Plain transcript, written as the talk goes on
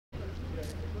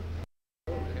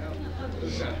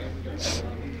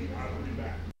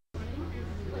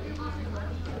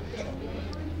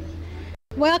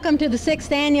Welcome to the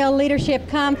 6th Annual Leadership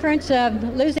Conference of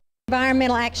Louisiana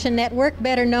Environmental Action Network,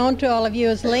 better known to all of you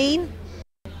as LEAN.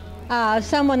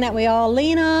 Someone that we all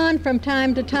lean on from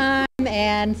time to time,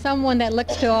 and someone that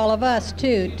looks to all of us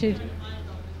too.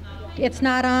 It's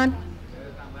not on?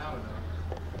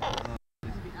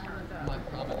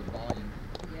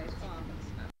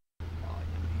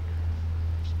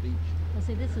 Well,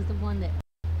 see, this is the one that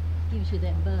gives you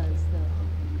that buzz, though.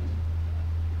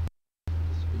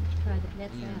 Try that.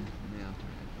 That's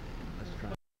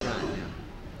out.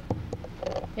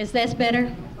 Is this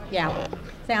better? Yeah,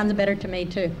 sounds better to me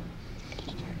too.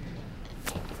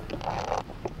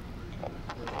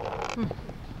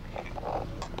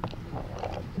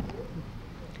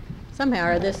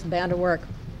 Somehow this is bound to work.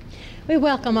 We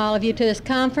welcome all of you to this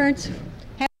conference.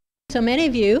 So many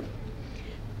of you.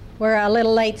 We're a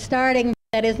little late starting, but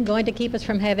that isn't going to keep us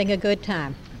from having a good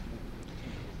time.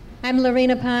 I'm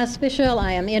Lorena Pospischel.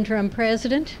 I am interim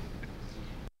president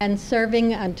and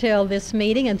serving until this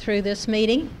meeting and through this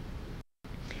meeting.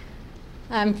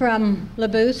 I'm from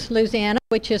Labousse, Louisiana,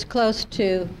 which is close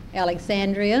to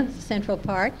Alexandria, the central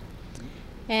part.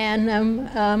 And I'm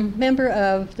a member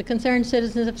of the Concerned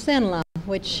Citizens of Cenelon,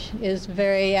 which is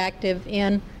very active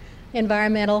in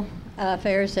environmental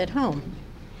affairs at home.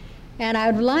 And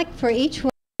I would like for each one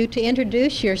of you to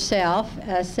introduce yourself,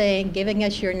 giving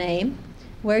us your name,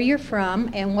 where you're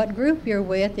from, and what group you're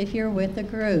with, if you're with a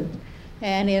group.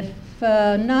 And if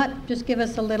not, just give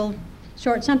us a little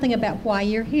short something about why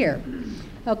you're here.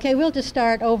 Okay, we'll just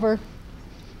start over.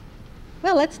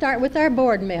 Well, let's start with our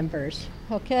board members,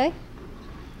 okay?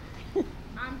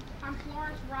 I'm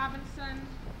Florence Robinson.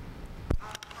 I'm from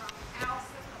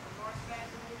Allison of the North Baton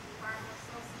Rouge Environmental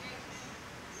Association.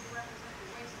 We represent the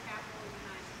waste capital of the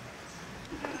United States.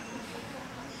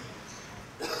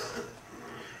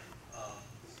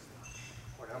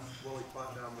 I'm Willie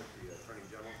Putnam with the Attorney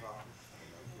General's Office.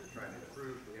 We're trying to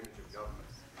improve the image of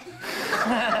government.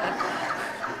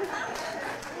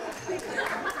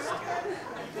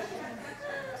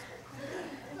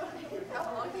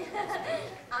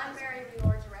 I'm Mary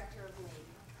Wheeler, Director of LEAN.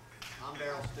 I'm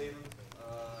Darrell Stevens.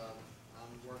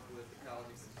 I'm working with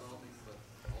Ecology Consulting, but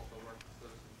also work with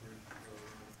citizen groups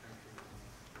around the country and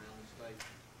around the state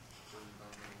for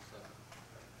environmental stuff.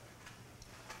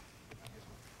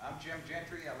 I'm Jim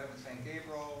Gentry. I live in St.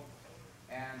 Gabriel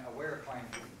and aware of climate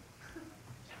change.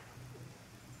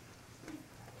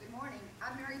 Good morning.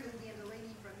 I'm Mary Lou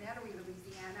D'Angelini from Metairie,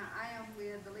 Louisiana. I am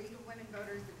with the League of Women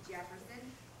Voters of Jefferson,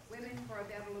 Women for a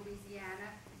Better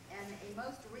Louisiana, and a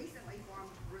most recently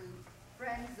formed group,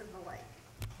 Friends of the Lake.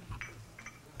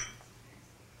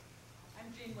 I'm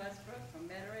Jean Westbrook from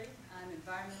Metairie. I'm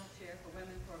Environmental Chair for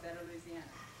Women for a Better Louisiana.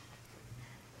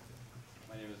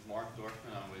 My name is Mark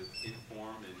Dorfman. I'm with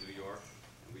Inform in New York,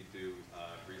 and we do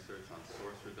research on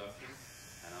source reduction,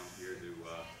 and I'm here to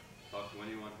talk to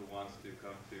anyone who wants to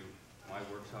come to my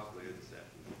workshop later this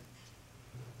afternoon.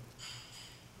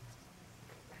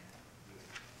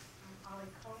 I'm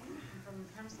Ollie Coleman. I'm from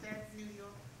Hempstead, New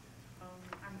York.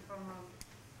 I'm from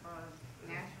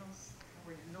Nationals,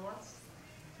 North.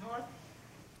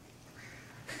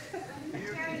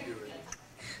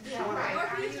 Yeah, right.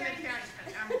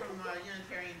 I'm from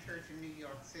Unitarian Church in New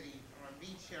York City, or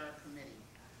Beach Committee,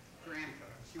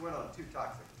 grantor. She went on 2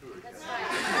 toxic tours. That's right.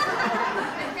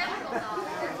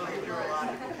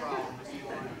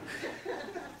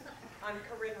 I'm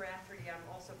Corinne Rafferty. I'm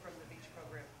also from the Beach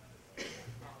Program. My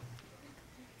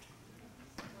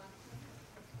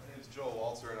name is Joel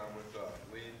Walter, and I'm with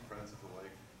LEAN, Friends of the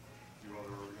Lake, a few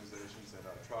other organizations, and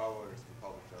Trial Lawyers for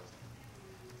Public Justice.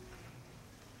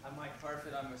 I'm Mike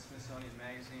Parfit. I'm with Smithsonian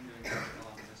Magazine doing an article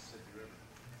on the Mississippi River.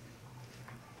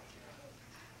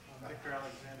 I'm Victor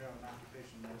Alexander. I'm an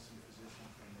occupational medicine physician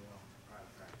from the private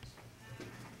practice.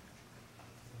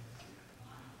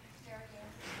 Sarah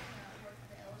Gannon. I work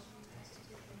for the LSU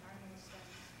Institute of Environmental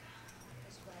Studies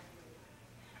as well.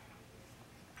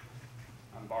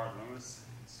 I'm Bart Loomis,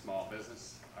 small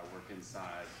business. I work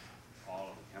inside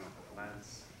all of the chemical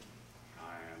plants.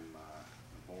 I am the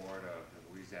board of the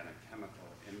Louisiana Chemical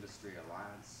Industry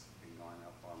Alliance, been going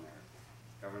up on their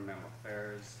governmental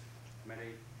affairs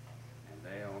committee, and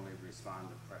they only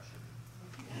respond to pressure.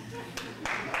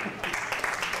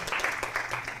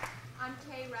 I'm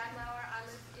Kay Radlauer. I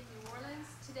live in New Orleans,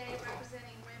 today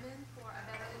representing Women for a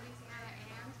Better Louisiana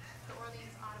and the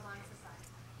Orleans Audubon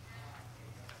Society.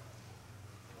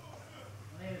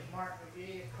 My name is Mark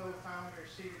McGee, co-founder of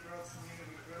Cedar Grove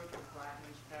Community Group in Black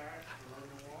News Parish, below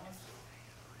New Orleans.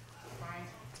 Trying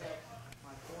to protect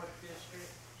my 4th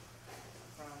district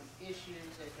from issues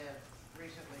that have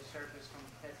recently surfaced from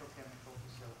petrochemical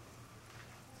facilities.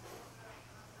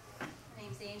 My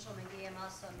name's Angel McGee. I'm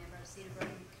also a member of Cedarbrook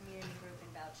Community Group in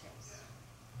Balchase.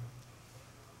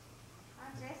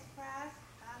 I'm Jess Price.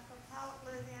 I'm from Pollock,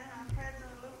 Louisiana. I'm president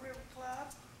of the Little River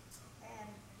Club, and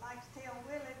like to tell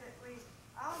Willie that we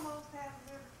almost have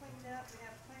the river cleaned up. We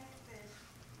have plenty of fish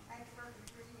after working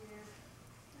 3 years.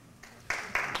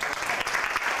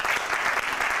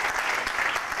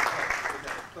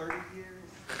 30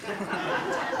 years?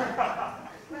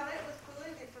 Well, it was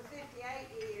polluted for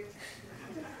 58 years.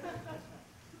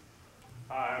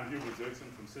 Hi, I'm Hubert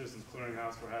Dixon from Citizens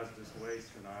Clearinghouse for Hazardous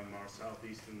Waste, and I'm our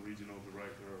Southeastern Regional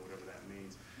Director, or whatever that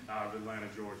means, out of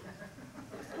Atlanta, Georgia.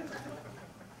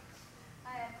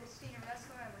 Hi, I'm Christina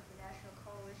Ressler. I'm with the National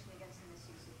Coalition Against the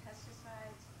Misuse of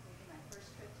Pesticides. Making my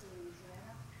first trip to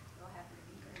Louisiana. Real happy to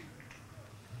be here.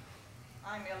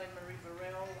 I'm Ellen Marie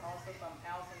Burrell, also from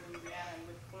Alton, Louisiana, and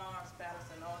with Florence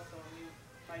Patterson, also we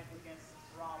fight against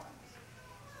Rollins.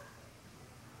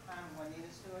 I'm Juanita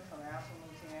Stewart from Alton,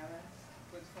 Louisiana,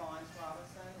 with Florence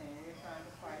Robinson, and we're trying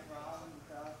to fight Rollins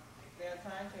because they're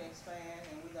trying to expand,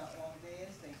 and we don't want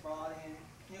this. They brought in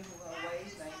nuclear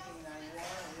waste 1991,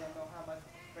 and we don't know how much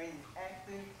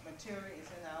radioactive material is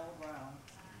in our ground.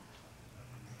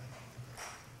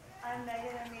 I'm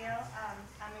Megan O'Neill.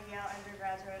 I'm a Yale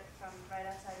undergraduate from right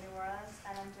outside New Orleans,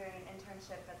 and I'm doing an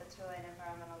internship at the Tulane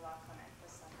Environmental Law Clinic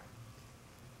this summer.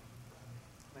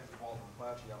 My name is Walter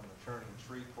McClatchy. I'm an attorney in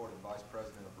Shreveport and vice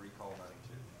president of Recall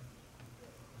 92.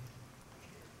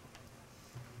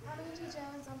 I'm Angie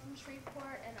Jones. I'm from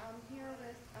Shreveport, and I'm here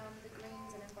with the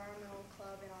Greens and Environmental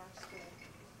Club in our school.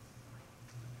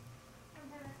 I'm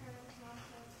Hannah Curtis. I'm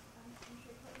from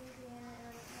Shreveport, Louisiana,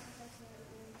 and I'm a professor at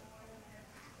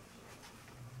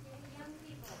the young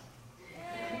people.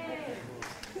 Yay!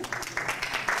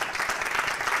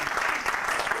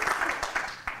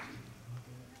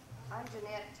 I'm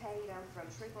Jeanette Tate. I'm from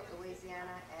Shreveport,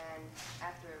 Louisiana, and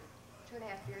after 2.5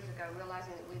 years ago,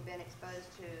 realizing that we've been exposed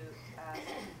to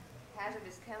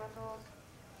hazardous chemicals,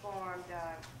 formed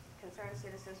Concerned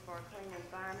Citizens for a Clean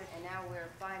Environment, and now we're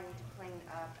fighting to clean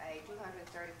up a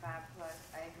 235-plus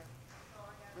acre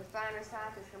refinery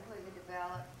site that's completely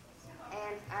developed.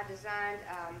 And I designed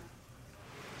a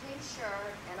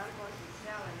T-shirt, and I'm going to be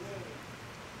selling these.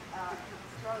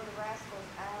 Throw the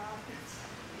rascals out. It's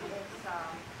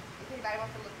if anybody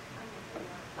wants to look,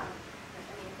 if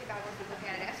anybody wants to look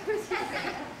at it afterwards,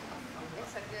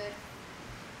 it's a good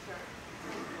shirt.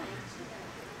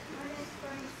 My name is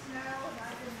Bernie Snow, and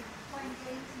I've been playing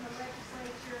games in the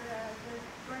legislature. They're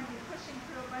going to be pushing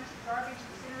through a bunch of garbage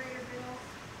incinerator bills.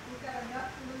 We've got enough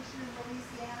pollution in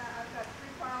Louisiana. I've got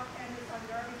 3 file cabinets on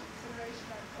garbage incineration.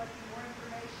 I'm collecting more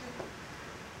information.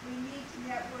 We need to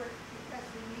network because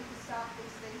we need to stop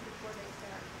these things before they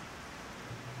start.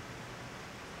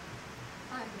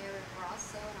 I'm Mary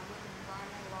Grasso, and I'm with an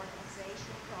environmental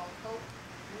organization called HOPE,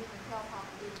 Movement to Help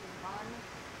Populate the Environment.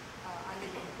 I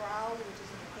live in Crowley, which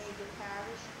is in Acadia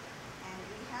Parish, and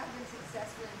we have been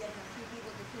successful in getting a few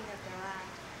people to clean up their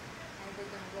act, and we're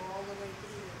going to go all the way to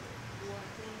either we want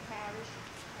a clean parish,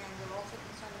 and we're also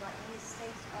concerned about any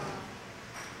states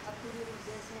a polluting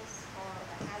business or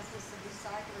a hazardous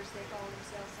recyclers, they call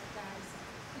themselves sometimes.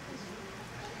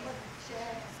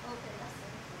 Sheds, okay, that's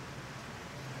it.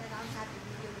 And I'm happy to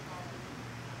be here with all of you.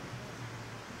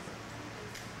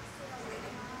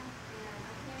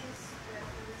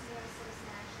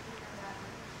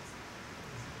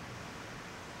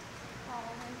 Paul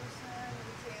Henderson,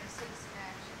 Louisiana Citizen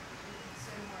Action,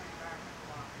 Consumer Environmental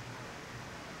Law.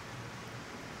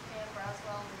 And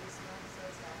Roswell, Louisiana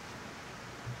Citizen Action.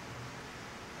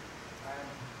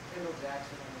 I'm Kendall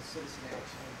Jackson. I'm a Citizen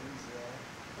Action in Louisiana.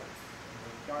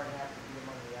 I'm darn happy to be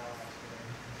among the allies today.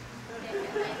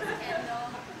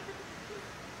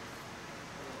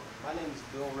 My name is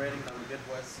Bill Redding. I'm the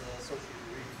Midwest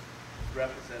Associated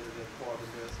Representative for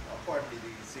the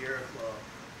Sierra Club,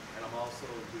 and I'm also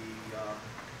the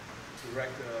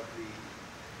director of the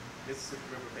Mississippi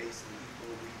River Basin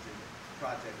Eco Region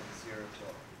Project of the Sierra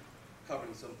Club,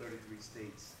 covering some 33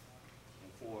 states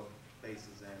and 4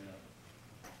 bases, and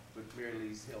with Mary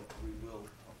Lee's help, we will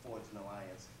forge an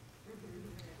alliance.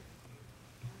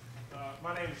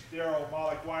 My name is Darrell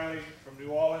Malik Wiley from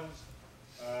New Orleans.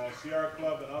 Sierra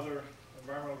Club and other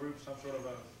environmental groups, some sort of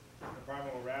an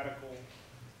environmental radical,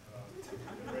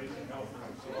 raising hell for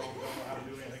so long, don't know how to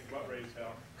do anything but raise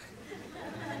hell.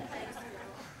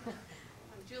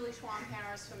 I'm Julie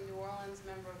Schwan-Harris from New Orleans,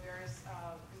 member of various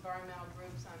environmental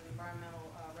groups. I'm the environmental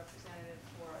representative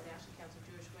for National Council of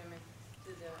Jewish Women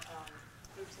to the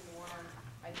groups in New Orleans.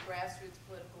 I do grassroots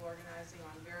political organizing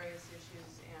on various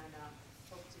issues and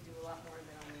hope to do a lot more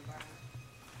than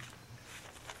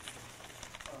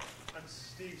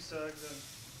Steve Suggs.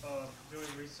 I'm doing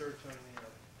research on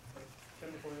the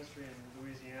chemical industry in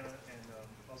Louisiana and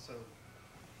also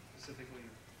specifically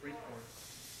Freeport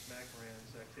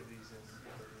Macran's activities in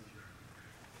the region.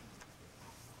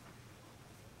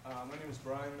 My name is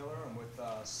Brian Miller. I'm with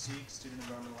SEEK, Student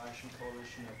Environmental Action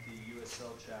Coalition at the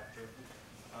USL chapter.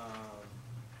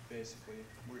 Basically,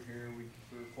 we're here.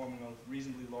 We're forming a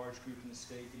reasonably large group in the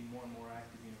state, getting more and more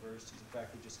active universities. In fact,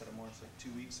 we just had a march like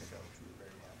 2 weeks ago, which we were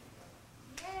very happy about.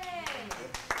 Yay!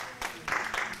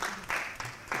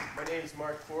 My name is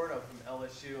Mark Ford. I'm from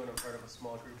LSU, and I'm part of a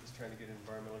small group that's trying to get an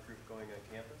environmental group going on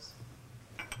campus.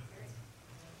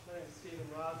 My name is Stephen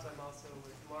Robbs. I'm also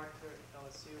with Mark here at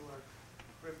LSU. Our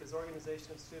group is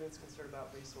Organization of Students Concerned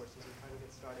About Resources. We're trying to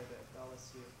get started at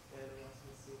LSU. Anything else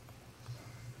you see?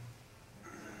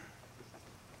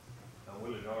 I'm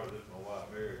Willie Darter. This is my wife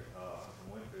Mary. I'm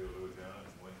from Winfield, Louisiana,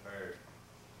 and Wynn Parish.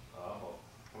 I'm a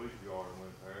police guard in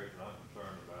Wynn Parish, and I'm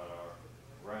concerned about our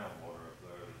groundwater up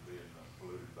there that's being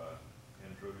polluted by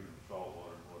intrusion, salt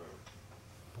water, and whatever.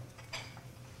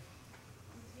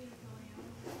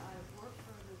 I work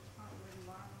for the Department of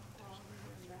Environmental Quality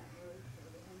in Baton Rouge for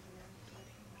the engineering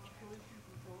section of pollution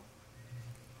control.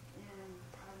 And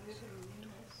I live in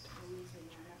Eunice,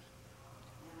 Louisiana,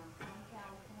 and I'm from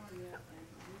California and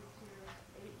moved here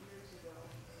 8 years ago,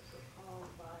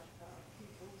 appalled by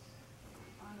people's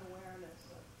unawareness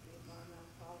of the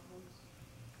environmental problems.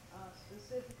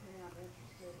 Specifically, I'm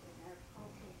interested in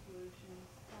agricultural pollution,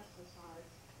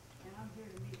 pesticides, and I'm here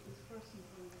to meet this person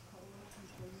from the Coalition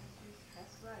for Misuse of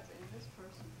Pesticides and this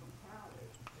person from Crowley.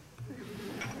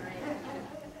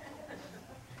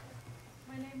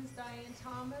 My name is Diane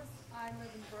Thomas. I live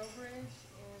in Brobridge,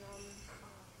 and I'm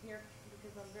here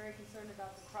because I'm very concerned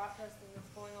about the crop dusting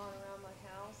that's going on around my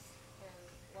house. And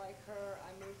like her, I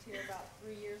moved here about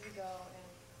 3 years ago, and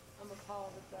I'm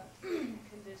appalled at the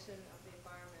condition of the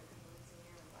environment in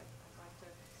Louisiana. I'd like to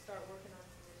start working on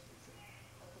some issues and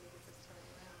hopefully get this turned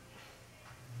around.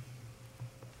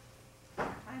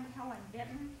 I'm Helen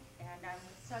Benton, and I'm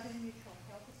with Southern Mutual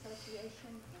Health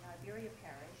Association in Iberia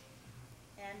Parish.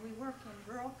 And we work in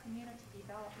rural community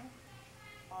development,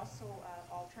 also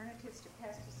alternatives to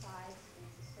pesticides and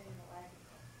sustainable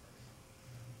agriculture.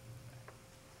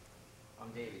 I'm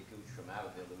David Gooch from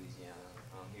Abbeville, Louisiana.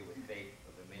 I'm here with Faith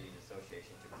of the Million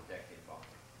Association to Protect the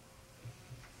Environment.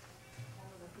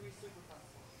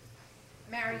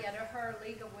 Marietta Herr,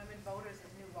 League of Women Voters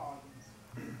of New Orleans.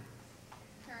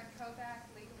 Karen Kovac,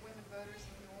 League of Women Voters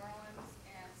of New Orleans,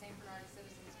 and St. Bernard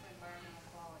Citizens for Environmental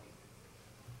Quality.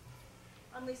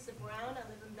 I'm Lisa Brown. I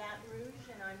live in Baton Rouge,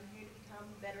 and I'm here to become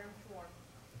better informed.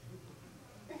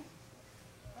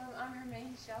 I'm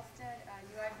Hermaine Shelstead, a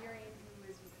New Iberian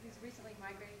who's recently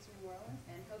migrated to New Orleans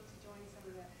and hopes to join some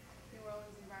of the New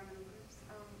Orleans environmental groups.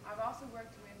 I've also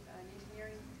worked with an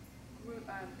engineering group,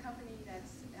 company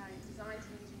that's designed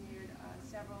and engineered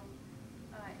several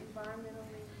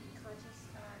environmentally conscious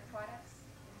products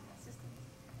and systems.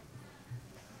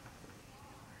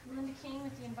 Linda King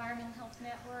with the Environmental Health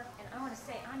Network, and I want to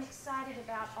say I'm excited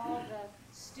about all the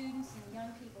students and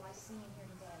young people I see in here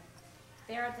today.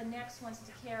 They're the next ones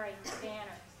to carry the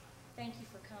banner. Thank you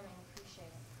for coming. Appreciate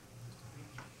it.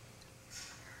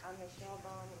 I'm Michelle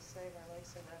Baum with Save Our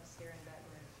Lakes and Us here in Baton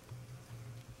Rouge.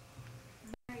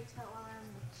 Mary Teller, I'm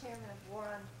the chairman of War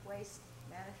on Waste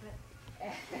Management.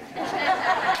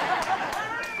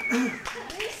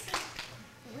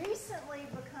 Recently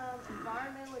become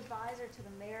environmental advisor to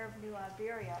the mayor of New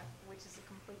Iberia, which is a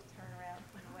complete turnaround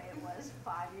from the way it was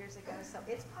 5 years ago. So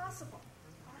it's possible.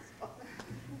 It's possible.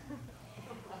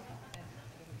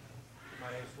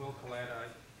 My name is Will Collette. I'm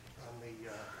the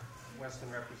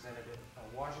Western representative,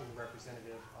 Washington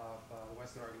representative of the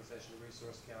Western Organization of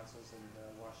Resource Councils in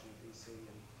Washington, D.C.,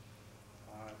 and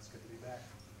it's good to be back.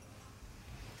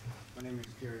 My name is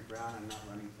Gary Brown. I'm not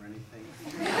running for anything.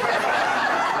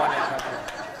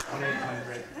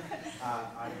 1-800.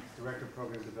 I'm Director of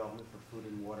Program Development for Food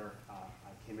and Water. I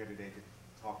came here today to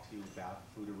talk to you about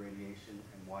food irradiation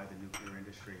and why the nuclear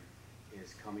industry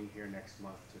is coming here next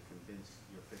month to convince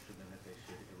your fishermen that they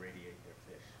should irradiate their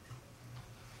fish.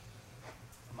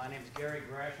 My name is Gary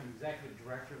Gresh. I'm Executive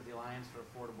Director of the Alliance for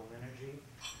Affordable Energy.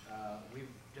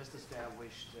 We've just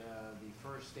established the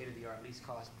first state-of-the-art least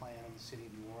cost plan in the city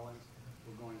of New Orleans.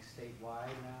 We're going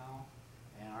statewide now,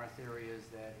 and our theory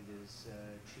is that it is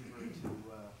cheaper to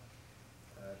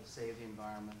save the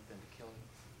environment than to kill it,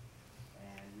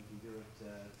 and we can do it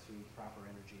through proper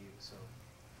energy use. So,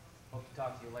 hope to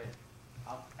talk to you later.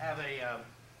 I'll have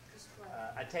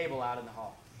a table out in the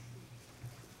hall.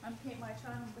 I'm Kate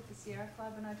Mitron with the Sierra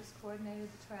Club, and I just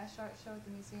coordinated the trash art show at the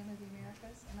Museum of the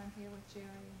Americas, and I'm here with Jerry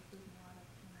and Food and Water.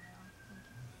 Thank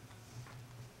you.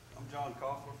 I'm John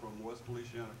Koffler from West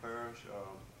Feliciana Parish,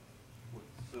 with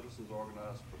citizens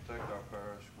organized to protect our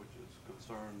parish, which is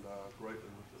concerned greatly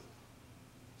with the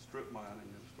strip mining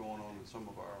that's going on in some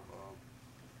of our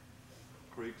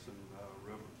creeks and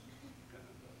rivers.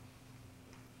 And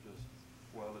just,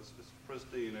 well, it's a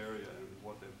pristine area, and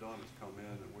what they've done is come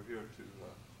in, and we're here to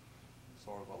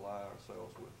sort of ally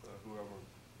ourselves with whoever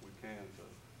we can to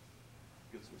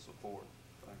get some support.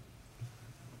 Thank you.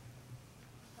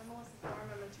 I'm Melissa Thorne,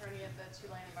 I'm an attorney at the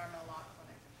Tulane Environmental Law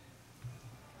Clinic.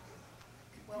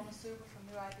 Wilma Suber from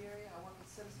New Iberia. I work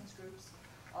with citizens groups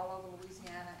all over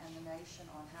Louisiana and the nation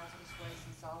on hazardous waste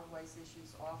and solid waste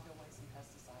issues, oil field waste and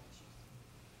pesticide issues.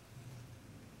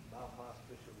 Bob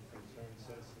Hospital with Concerned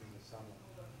Citizens of Summer.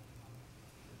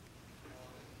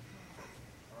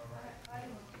 I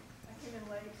came in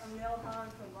late. I'm Nell Hahn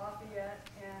from Lafayette,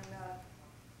 and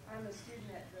I'm a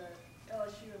student at the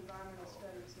LSU Environmental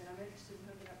Studies, and I'm interested in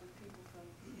hooking up with people from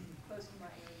close to my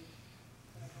area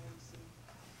that I want to see.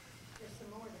 There's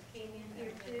some more that came in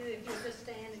here too. If you'll just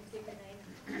stand and give your name.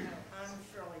 I'm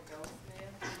Shirley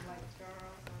Goldsmith from Lake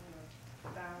Charles. I'm the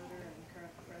founder and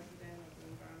current president of the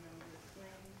Environmental Group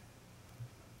Clean.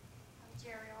 I'm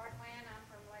Jerry Artland. I'm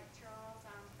from Lake Charles.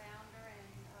 I'm founder and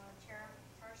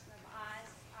chairperson of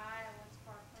Iowa's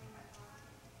Park Clean.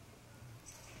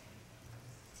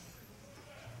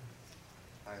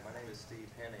 Hi, my name is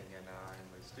Steve Henning, and I'm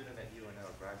a student at UNO,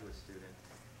 a graduate student,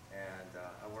 and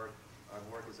I work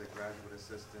as a graduate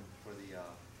assistant for the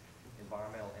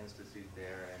Environmental Institute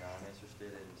there, and I'm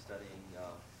interested in studying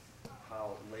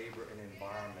how labor and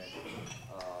environment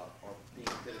are being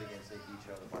pitted against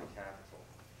each other by capital.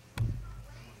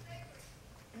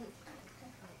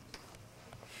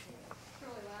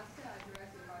 Shirley Laska, I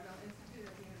direct the Environmental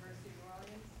Institute at the University of New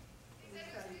Orleans. We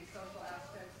study the social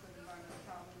aspects of environmental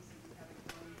problems, and we have a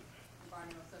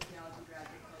environmental sociology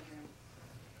graduate program.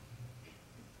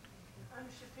 I'm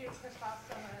Shafir Christoph.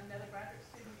 I'm another graduate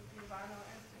student at the Environmental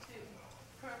Institute,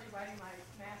 currently writing my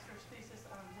master's thesis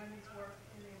on women's work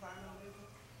in the environmental movement.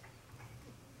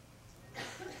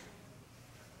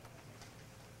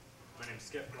 My name is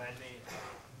Skip Gladney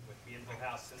with Bienville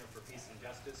House Center for Peace and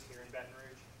Justice here in Baton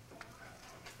Rouge.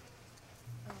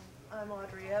 I'm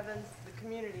Audrey Evans, the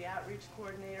Community Outreach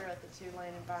Coordinator at the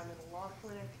Tulane Environmental Law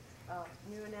Clinic.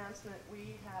 New announcement,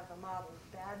 we have a model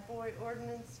bad boy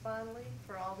ordinance finally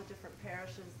for all the different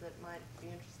parishes that might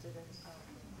be interested in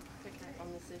picking up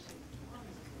on this issue.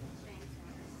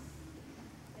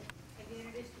 Have you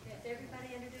introduced, has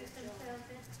everybody introduced themselves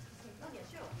then? Oh, yeah,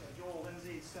 sure. Joel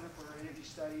Lindsay, Center for Energy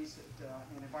Studies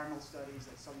and Environmental Studies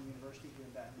at Southern University here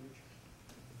in Baton Rouge.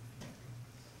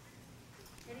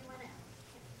 Anyone else?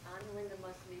 I'm Linda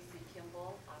Musmisi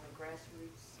Kimball. I'm a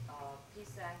grassroots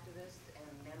peace activist and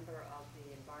member of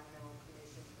the Environmental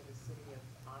Commission for the City of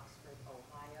Oxford,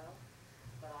 Ohio.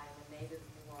 But I am a native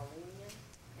New Orleanian,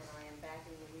 and I am back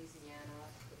in Louisiana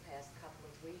the past couple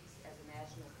of weeks as a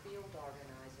national field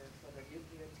organizer for the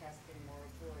Nuclear Testing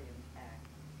Moratorium Act.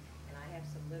 And I have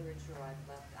some literature I've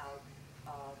left out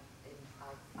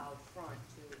out front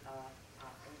to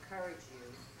encourage you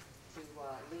to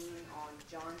lean on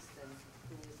Johnston,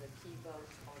 who is a key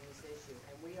vote on this issue.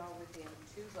 And we are within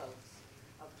 2 votes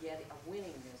of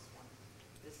winning this one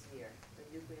this year, the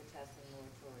nuclear testing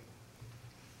moratorium.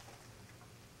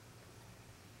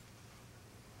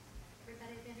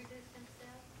 Everybody's introduced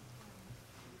themselves?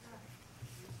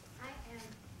 I am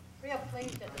real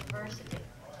pleased at the diversity.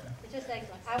 It's just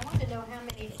excellent. I want to know how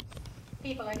many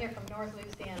people are here from North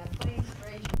Louisiana. Please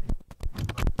raise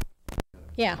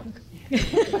your Yeah.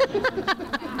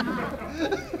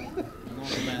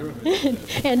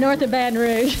 And north of Baton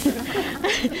Rouge.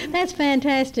 That's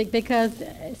fantastic, because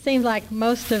it seems like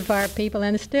most of our people,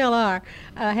 and still are,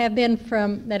 that have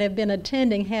been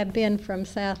attending have been from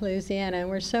South Louisiana, and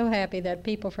we're so happy that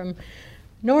people from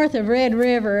north of Red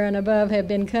River and above have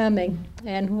been coming,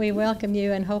 and we welcome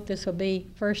you and hope this will be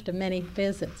first of many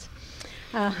visits.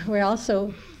 We're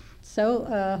also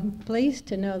so pleased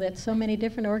to know that so many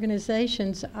different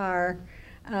organizations are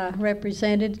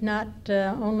represented, not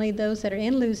only those that are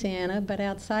in Louisiana, but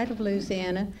outside of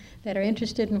Louisiana that are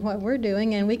interested in what we're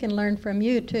doing, and we can learn from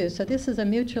you too. So this is a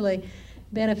mutually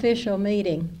beneficial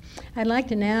meeting. I'd like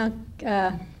to now go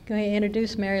ahead and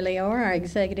introduce Mary Leor, our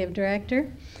Executive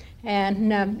Director,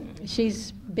 and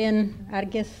she's been, I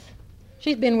guess,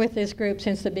 she's been with this group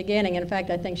since the beginning. In fact,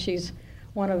 I think she's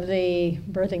one of the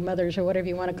birthing mothers, or whatever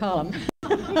you want to call them.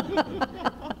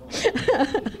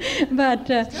 But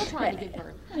Still trying to give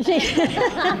birth.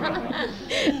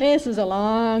 This is a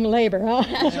long labor, huh?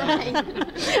 That's right.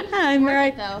 I'm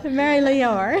Mary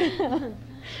Leor.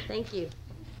 Thank you.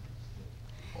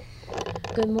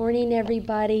 Good morning,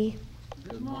 everybody.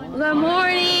 Good morning. Good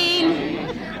morning.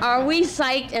 Are we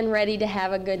psyched and ready to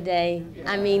have a good day?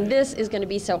 I mean, this is going to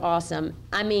be so awesome.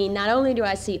 I mean, not only do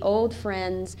I see old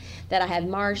friends that I have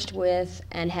marched with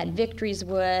and had victories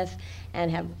with and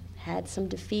have had some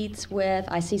defeats with,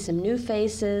 I see some new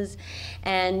faces,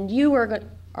 and you are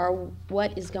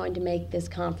what is going to make this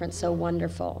conference so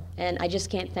wonderful. And I just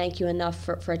can't thank you enough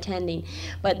for attending.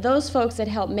 But those folks that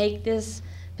help make this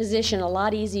position a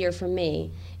lot easier for me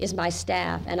is my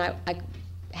staff, and I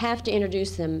have to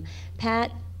introduce them.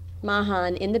 Pat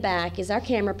Mahan in the back is our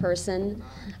camera person,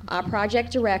 our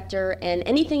project director, and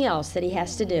anything else that he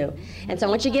has to do. And so I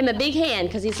want you to give him a big hand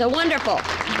because he's so wonderful.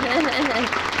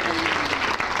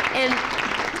 And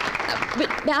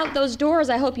out those doors,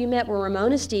 I hope you met were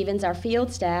Ramona Stevens, our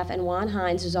field staff, and Juan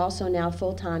Hines, who's also now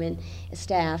full-time in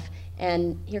staff.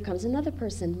 And here comes another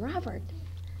person, Robert.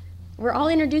 We're all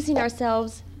introducing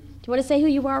ourselves. Do you want to say who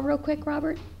you are real quick,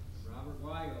 Robert? Robert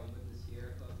Weigel with the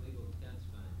Sierra Club Legal Defense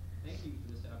Fund. Thank you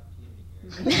for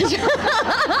this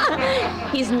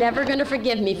opportunity. He's never going to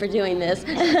forgive me for doing this.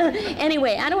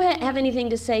 Anyway, I don't have anything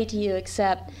to say to you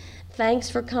except thanks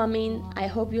for coming. I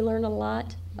hope you learn a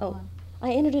lot. Oh,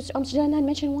 I introduced, did I not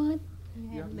mention Juan?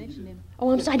 You haven't mentioned him.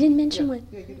 Oh, I didn't mention one.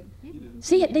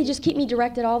 See, they just keep me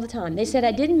directed all the time. They said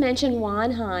I didn't mention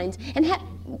Juan Hines. And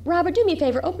Robert, do me a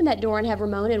favor, open that door and have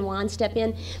Ramona and Juan step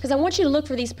in, because I want you to look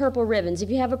for these purple ribbons. If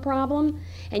you have a problem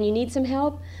and you need some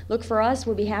help, look for us.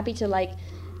 We'll be happy to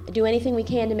do anything we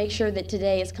can to make sure that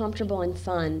today is comfortable and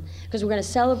fun, because we're going to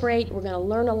celebrate, we're going to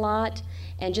learn a lot,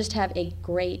 and just have a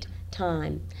great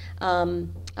time.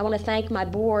 I want to thank my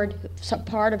board,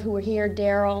 part of who are here,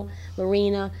 Daryl,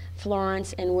 Lorena,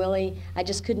 Florence, and Willie. I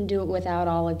just couldn't do it without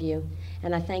all of you,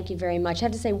 and I thank you very much. I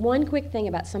have to say one quick thing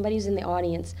about somebody who's in the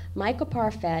audience. Michael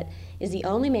Parfett is the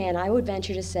only man, I would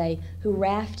venture to say, who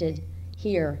rafted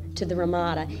here to the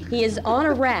Ramada. He is on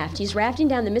a raft. He's rafting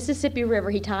down the Mississippi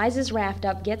River. He ties his raft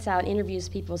up, gets out, interviews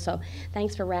people, so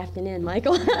thanks for rafting in,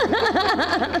 Michael.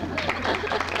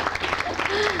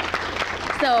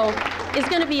 So it's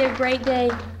going to be a great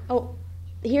day. Oh,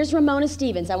 here's Ramona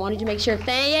Stevens. I wanted to make sure.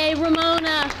 Hey,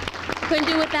 Ramona. Couldn't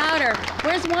do without her.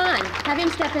 Where's Juan? Have him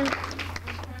step in.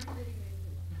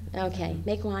 Okay,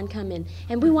 make Juan come in.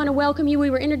 And we want to welcome you.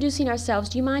 We were introducing ourselves.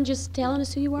 Do you mind just telling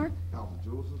us who you are? Albert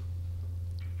Joseph.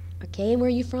 Okay, and where are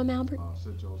you from, Albert?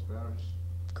 St. Joe's Parish.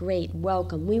 Great,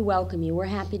 welcome. We welcome you. We're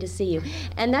happy to see you.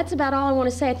 And that's about all I want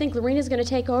to say. I think Lorena's going to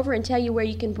take over and tell you where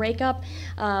you can break up.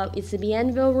 It's the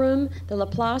Bienville room, the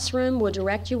Laplace room. We'll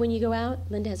direct you when you go out.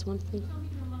 Linda has one thing.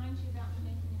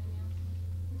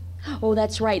 Oh,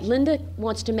 that's right. Linda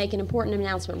wants to make an important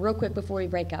announcement real quick before we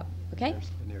break up. Okay?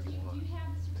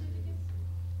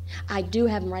 I do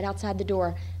have them right outside the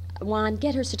door. Juan,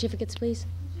 get her certificates, please.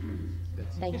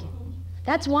 Thank you.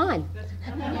 That's Juan.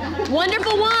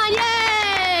 Wonderful Juan, yay!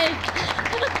 In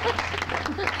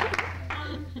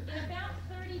about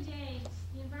 30 days,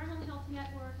 the Environmental Health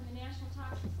Network and the National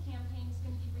Toxins Campaign is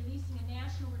going to be releasing a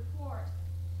national report.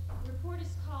 The report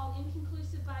is called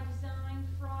Inconclusive by Design,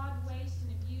 Fraud, Waste,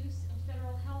 and Abuse in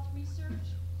Federal Health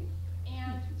Research.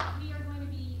 And we are going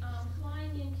to be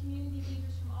flying in community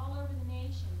leaders from all over the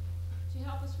nation to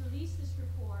help us release this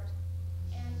report.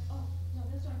 And, oh, no,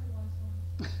 those aren't the ones.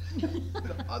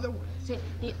 The other one. See,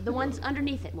 the ones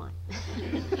underneath it, Juan.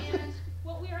 And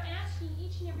what we are asking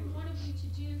each and every one of you to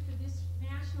do for this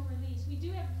national release, we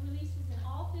do have releases in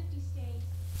all 50 states.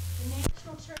 The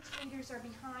national church leaders are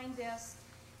behind this.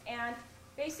 And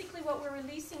basically what we're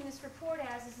releasing this report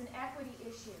as is an equity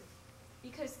issue,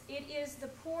 because it is the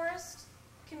poorest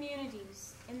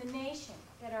communities in the nation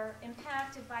that are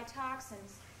impacted by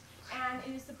toxins, and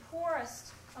it is the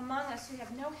poorest among us who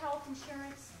have no health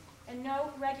insurance and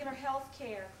no regular health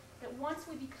care, that once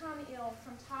we become ill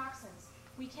from toxins,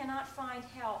 we cannot find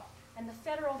help. And the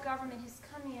federal government has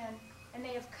come in and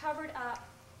they have covered up,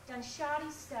 done shoddy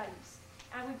studies.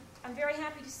 And I'm very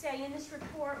happy to say in this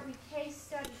report we case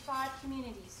studied 5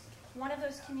 communities. One of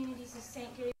those communities is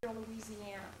St. Gabriel,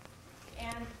 Louisiana.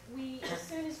 And we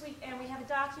have a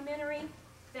documentary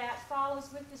that follows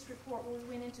with this report where we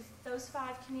went into those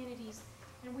 5 communities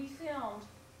and we filmed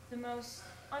the most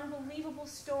unbelievable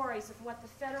stories of what the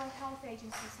federal health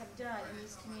agencies have done in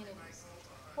these communities.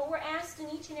 What we're asking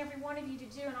each and every one of you to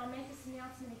do, and I'll make this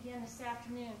announcement again this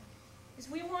afternoon, is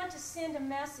we want to send a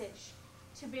message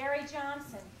to Barry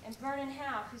Johnson and Vernon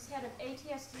Howe, who's head of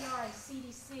ATSDR and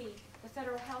CDC, the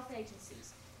federal health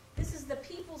agencies. This is the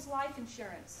People's Life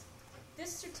Insurance.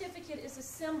 This certificate is a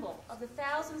symbol of the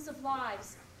thousands of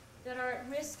lives that are at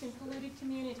risk in polluted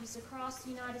communities across the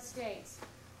United States.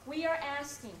 We are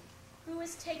asking Who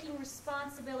is taking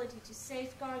responsibility to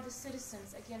safeguard the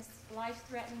citizens against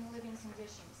life-threatening living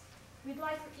conditions? We'd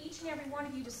like for each and every one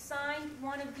of you to sign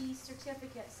one of these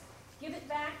certificates. Give it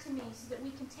back to me so that we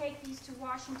can take these to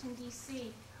Washington,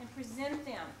 D.C. and present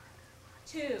them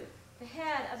to the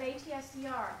head of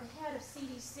ATSDR, the head of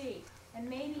CDC, and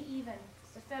maybe even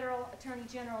the Federal Attorney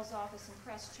General's office, and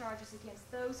press charges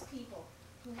against those people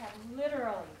who have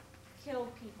literally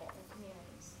killed people in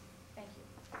communities. Thank you.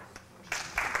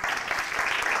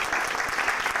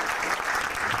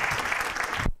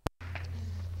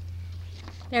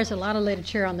 There's a lot of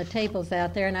literature on the tables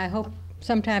out there, and I hope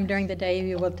sometime during the day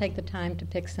you will take the time to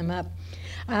pick some up.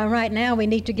 Right now we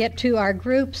need to get to our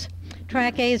groups.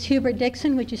 Track A is Hubert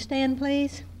Dixon. Would you stand,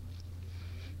 please?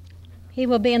 He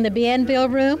will be in the Bienville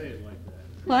room.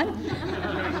 What?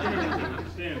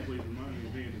 Stand, please. Remind me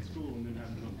of being in school and then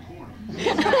having to go to the corner.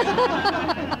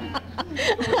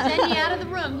 We'll send you out of the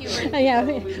room, Hubert. Yeah,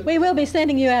 we will be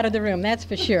sending you out of the room, that's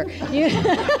for sure.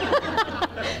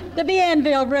 The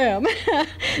Bienville room.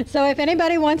 So if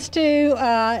anybody wants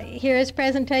to hear his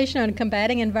presentation on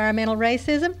combating environmental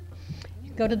racism,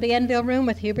 go to the Bienville room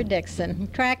with Hubert Dixon.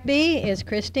 Track B is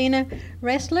Christina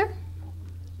Ressler.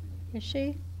 Is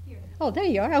she? Oh, there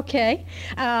you are. Okay.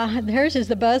 Hers is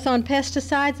the Buzz on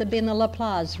Pesticides. It'll be in the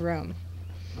LaPlace room.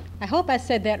 I hope I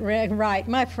said that right.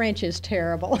 My French is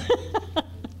terrible.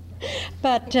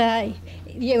 But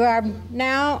you are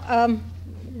now,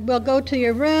 we'll go to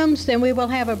your rooms, then we will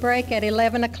have a break at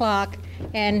 11 o'clock,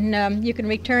 and you can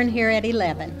return here at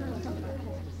 11.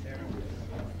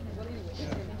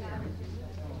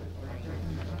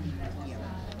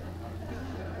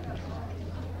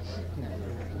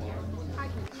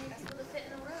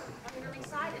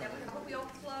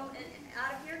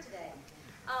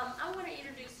 I want to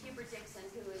introduce Hubert Dixon,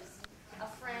 who is a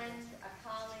friend, a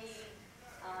colleague,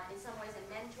 in some ways a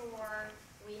mentor.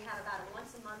 We have about a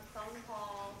once-a-month phone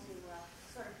call to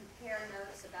sort of compare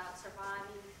notes about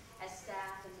surviving as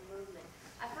staff in the movement.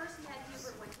 I first met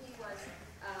Hubert when he was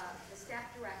the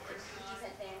staff director. He's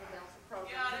at Vanderbilt's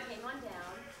program. He came on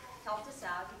down, helped us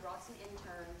out. He brought some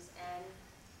interns, and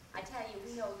I tell you,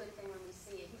 we know a good thing when we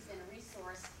see it. He's been a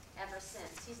resource ever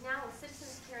since. He's now a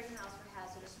Citizens Clearinghouse for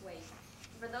Hazardous Waste.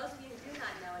 For those of you who do not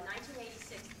know, in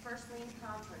 1986, the first Lean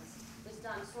Conference was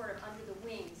done sort of under the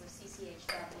wings of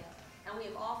CCHW. And we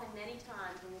have often, many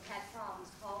times, when we've had problems,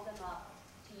 called them up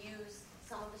to use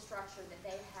some of the structure that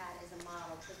they've had as a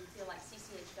model, because we feel like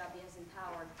CCHW has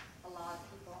empowered a lot of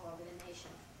people all over the nation.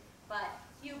 But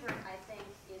Hubert, I think,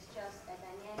 is just a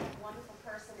dynamic, wonderful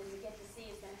person, and you get to see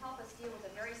is going to help us deal with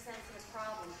a very sensitive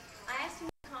problem. I asked him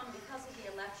to come because of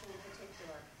the election in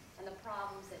particular, and the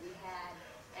problems that we had,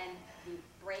 and the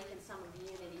break in some of the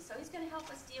unity. So he's going to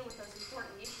help us deal with those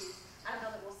important issues. I don't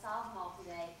know that we'll solve them all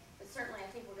today, but certainly I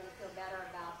think we're going to feel better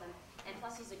about them. And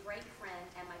plus he's a great friend,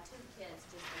 and my two kids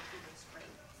just think Hubert's great.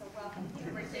 So welcome,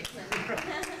 Hubert Dixon.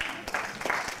 That's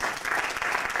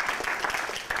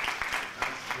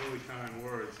really kind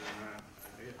words, and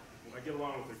I get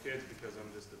along with the kids because I'm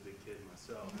just a big kid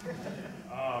myself.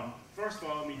 First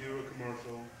of all, let me do a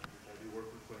commercial. I do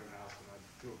work with Clearinghouse, and I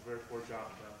do a very poor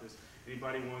job about this.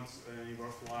 Anybody wants any of our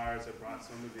flyers? I brought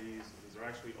some of these. These are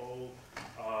actually old.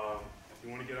 If you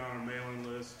want to get on our mailing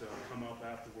list, come up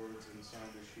afterwards and sign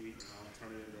the sheet, and I'll turn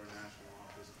it into our national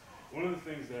office. One of the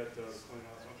things that the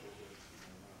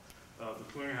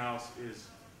Clearinghouse is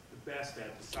the best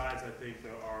at, besides I think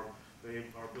our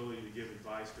ability to give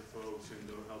advice to folks and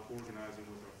to help organizing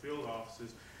with our field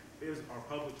offices, is our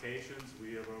publications.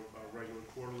 We have a regular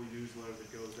quarterly newsletter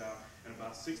that goes out, and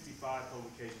about 65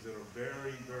 publications that are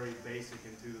very, very basic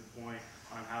and to the point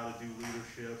on how to do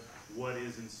leadership, what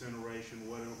is incineration,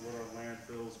 what are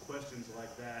landfills, questions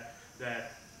like that,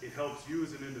 that it helps you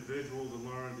as an individual to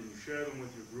learn, then you share them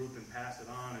with your group and pass it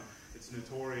on. And it's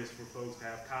notorious for folks to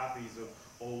have copies of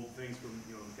old things from,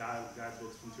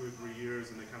 guidebooks from 2 or 3 years,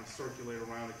 and they kind of circulate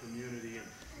around the community, and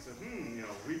you say,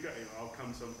 we've got, I'll come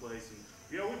someplace and,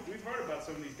 we've heard about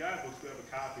some of these guidebooks. We have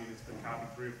a copy, and it's been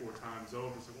copied 3 or 4 times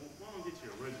over. So, well, I'll get you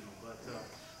original. But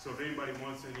so if anybody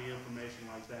wants any information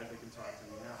like that, they can talk to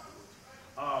me afterwards.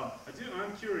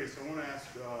 I'm curious. I want to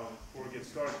ask before we get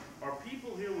started: are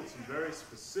people here with some very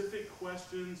specific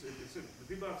questions? Do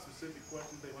people have specific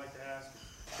questions they'd like to ask?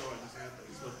 So I just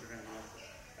lift your hand and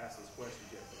ask those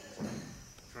questions yet. But I'm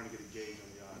trying to get a gauge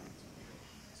on the audience.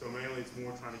 So mainly, it's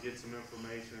more trying to get some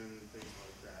information and things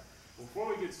like that.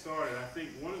 Before we get started, I think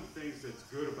one of the things that's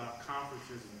good about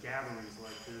conferences and gatherings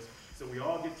like this is that we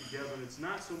all get together, and it's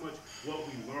not so much what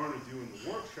we learn and do in the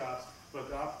workshops, but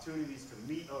the opportunities to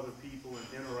meet other people and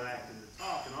interact and to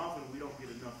talk, and often we don't get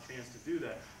enough chance to do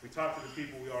that. We talk to the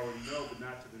people we already know, but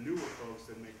not to the newer folks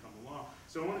that may come along.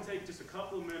 So I want to take just a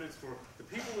couple of minutes for the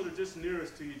people that are just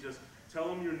nearest to you, just tell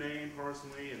them your name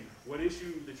personally and what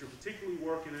issue that you're particularly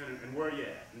working in and where you're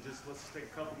at. And just let's take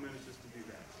a couple minutes just to do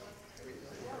that.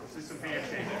 Let's do some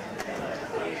handshaking.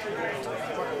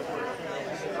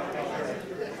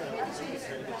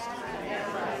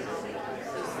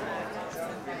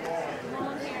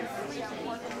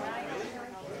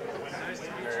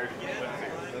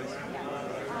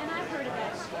 And I've heard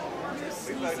about it.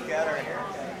 We both got our hair.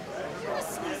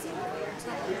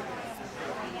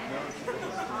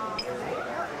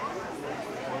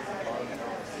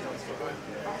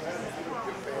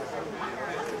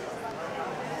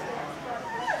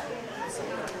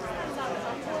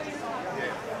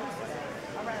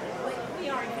 We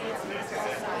are advancing.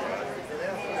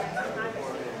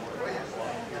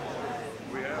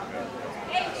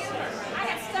 Hey, I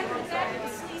got stuck in the back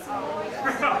with Sneeze and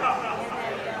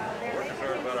We're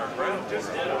concerned about our ground.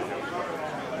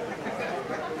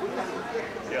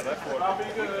 Yeah, that's what we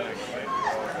think.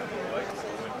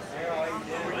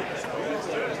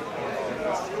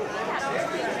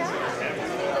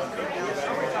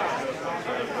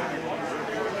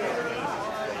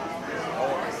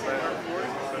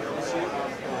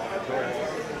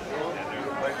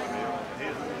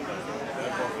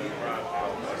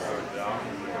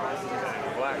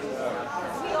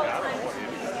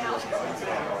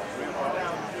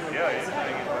 Yeah,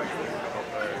 anything is like up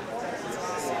there.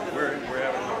 We're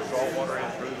having saltwater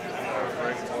intrusion,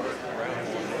 fresh water,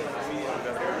 groundwater.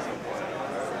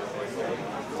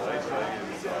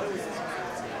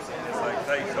 It's like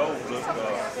they told us,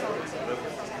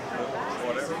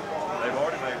 whatever. They've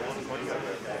already made one clean up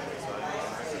there.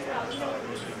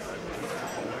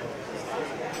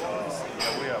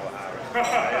 Yeah, we have a high rate.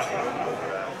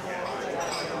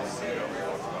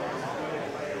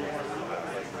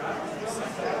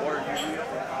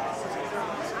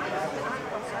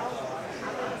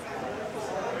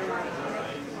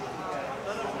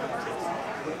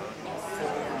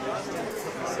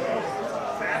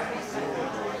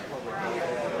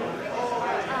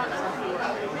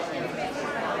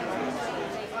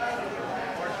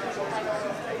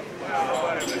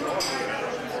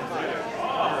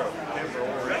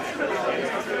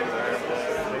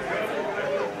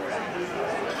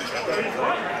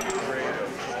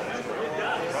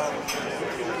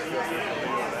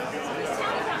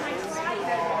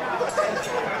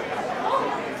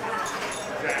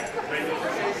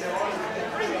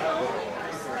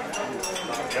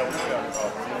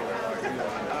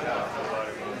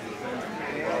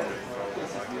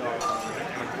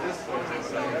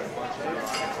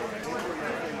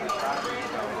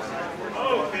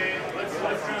 Okay, let's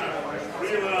kind of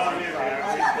reel it on in here.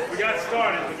 We got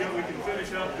started. We can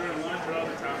finish up during lunch or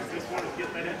other times. Just wanted to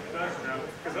get that introduction out,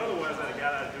 because otherwise I'd have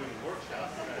got out of doing the workshop.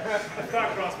 The thought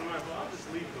crossed my mind, well, I'll just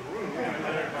leave the room and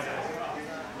let everybody else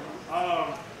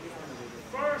talk.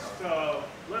 First,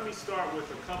 let me start with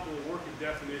a couple of working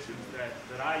definitions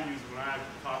that I use when I'm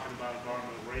talking about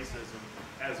environmental racism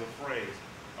as a phrase.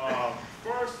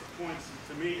 First, points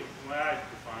to me, when I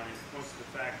define it, points to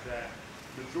the fact that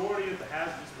the majority of the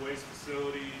hazardous waste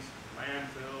facilities,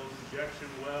 landfills, injection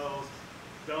wells,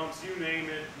 dumps, you name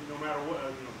it, no matter what,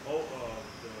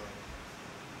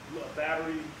 the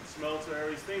battery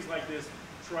smelteries, things like this,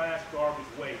 trash, garbage,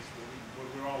 waste, what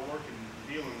we're all working and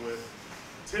dealing with,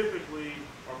 typically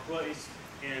are placed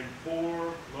in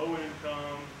poor,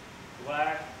 low-income,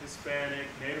 Black, Hispanic,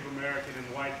 Native American, and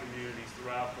white communities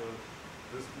throughout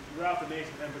the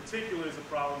nation, and particularly is a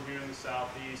problem here in the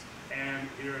Southeast and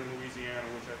here in Louisiana,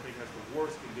 which I think has the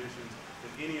worst conditions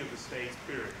than any of the states,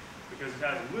 period. Because it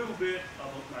has a little bit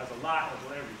of, has a lot of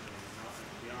everything,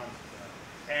 to be honest with that.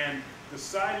 And the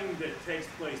siting that takes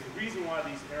place, the reason why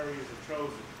these areas are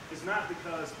chosen is not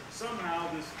because somehow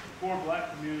this poor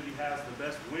Black community has the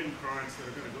best wind currents that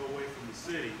are going to go away from the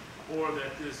city, or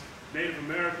that this Native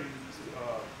American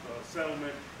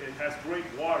settlement, it has great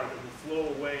water that will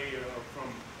flow away from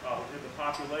the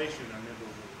population, and it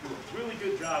will do a really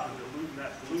good job of diluting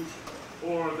that pollution,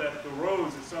 or that the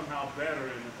roads are somehow better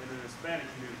in the Hispanic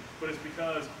community. But it's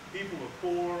because people are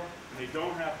poor and they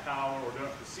don't have power, or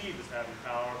don't perceive as having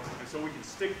power, and so we can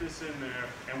stick this in there,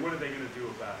 and what are they going to do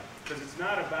about it? Because it's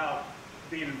not about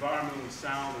being environmentally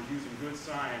sound or using good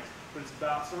science, but it's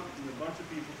about a bunch of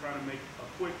people trying to make a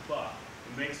quick buck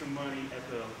and make some money at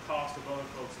the cost of other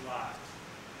folks' lives.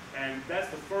 And that's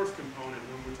the first component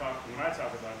when I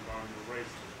talk about environmental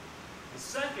racism. The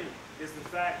second is the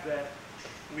fact that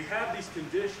we have these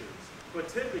conditions But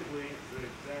typically, the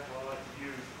example I like to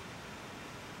use,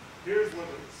 here's what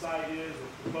the site is, or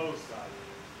proposed site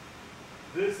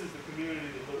is. This is the community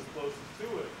that lives closest to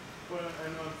it.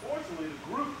 And unfortunately, the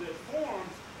group that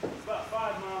forms about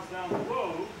 5 miles down the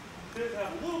road tends to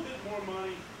have a little bit more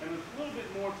money and a little bit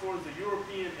more towards the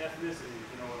European ethnicity, if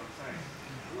you know what I'm saying.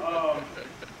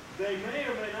 They may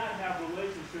or may not have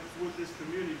relationships with this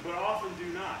community, but often do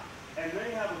not. And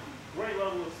they have a great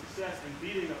level of success in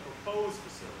beating a proposed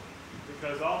facility.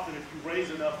 Because often if you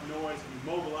raise enough noise and you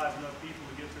mobilize enough people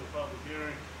to get to a public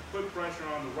hearing, put pressure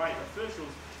on the right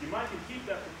officials, you might can keep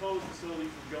that proposed facility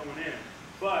from going in.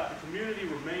 But the community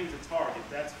remains a target,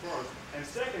 that's first. And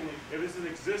secondly, if it's an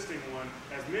existing one,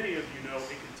 as many of you know,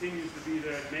 it continues to be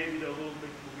there. Maybe a little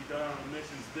bit will be done on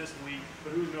admissions this week,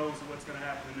 but who knows what's going to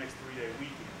happen the next 3-day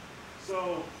weekend.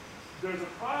 So there's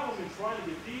a problem in trying to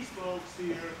get these folks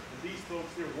here and these folks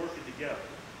here working together.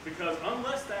 Because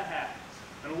unless that happens,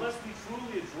 and unless we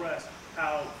truly address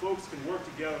how folks can work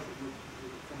together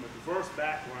from a diverse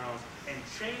backgrounds and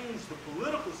change the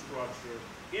political structure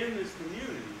in this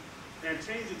community, and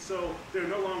change it so they're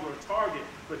no longer a target,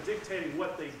 but dictating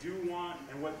what they do want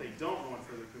and what they don't want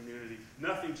for the community,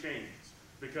 nothing changes.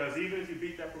 Because even if you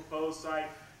beat that proposed site,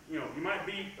 you know, you might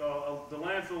beat the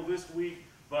landfill this week,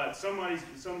 but some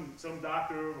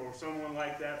doctor or someone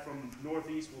like that from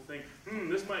Northeast will think,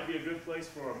 this might be a good place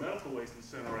for a medical waste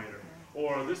incinerator,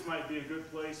 or this might be a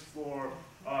good place for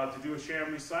to do a sham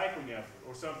recycling effort,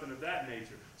 or something of that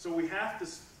nature. So we have to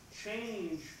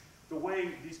change the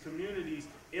way these communities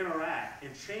interact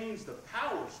and change the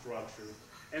power structure,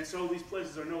 and so these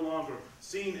places are no longer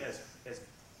seen as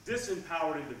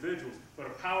disempowered individuals, but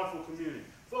a powerful community.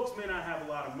 Folks may not have a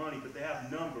lot of money, but they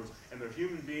have numbers, and they're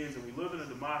human beings, and we live in a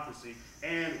democracy,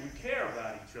 and we care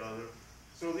about each other,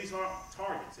 so these aren't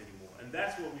targets anymore, and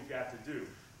that's what we've got to do.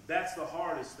 That's the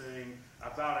hardest thing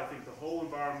about, I think, the whole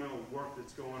environmental work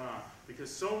that's going on, because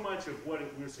so much of what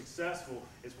we're successful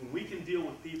is when we can deal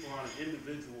with people on an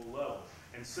individual level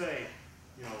and say,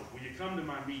 you know, will you come to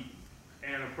my meeting?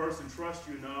 And a person trusts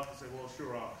you enough to say, well,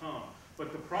 sure, I'll come.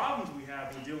 But the problems we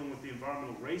have when dealing with the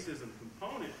environmental racism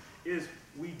component is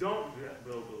we don't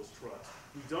build those trusts.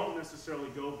 We don't necessarily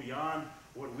go beyond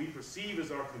what we perceive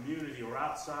as our community or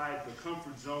outside the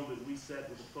comfort zone that we set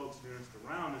with the folks nearest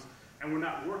around us, and we're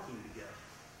not working together.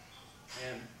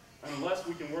 And unless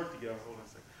we can work together, hold on a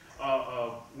second,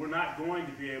 we're not going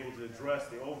to be able to address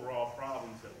the overall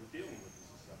problems that we're dealing with in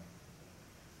society.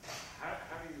 How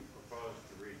do you propose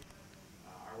to reach?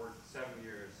 I worked 7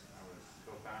 years. I was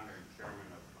co-founder and chairman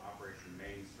of Operation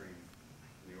Mainstream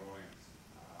New Orleans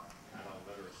adult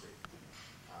literacy.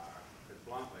 Because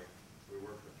bluntly, we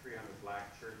work with 300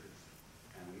 black churches,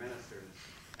 and the ministers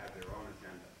have their own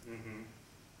agenda.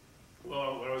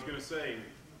 Well, what I was going to say,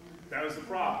 that was the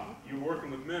problem. You're working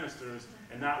with ministers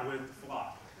and not with the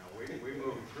flock. Now, we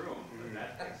move through them, but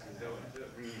that takes some doing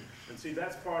too. And see,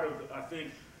 that's part of, I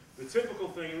think, the typical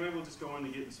thing, and maybe we'll just go into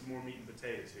getting some more meat and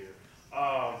potatoes here.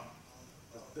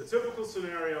 The typical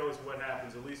scenario is what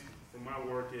happens, at least from my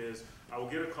work, is I will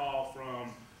get a call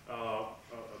from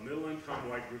a middle-income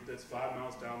white group that's 5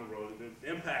 miles down the road. The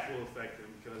impact will affect them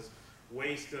because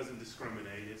waste doesn't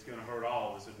discriminate. It's going to hurt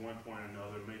all of us at one point or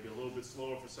another. Maybe a little bit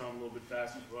slower for some, a little bit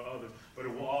faster for others, but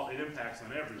it impacts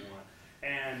on everyone.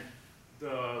 And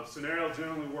the scenario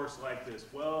generally works like this.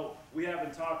 Well, we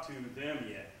haven't talked to them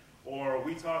yet, or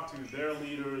we talked to their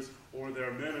leaders or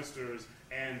their ministers,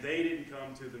 and they didn't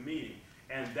come to the meeting.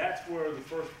 And that's where the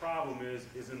first problem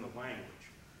is in the language.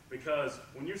 Because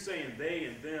when you're saying they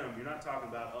and them, you're not talking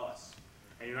about us,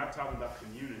 and you're not talking about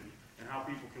community and how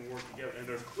people can work together. And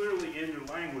there's clearly in your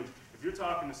language, if you're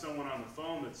talking to someone on the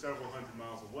phone that's several hundred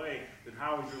miles away, then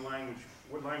how is your language,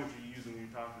 what language are you using when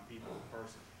you're talking to people in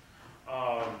person?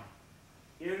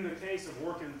 In the case of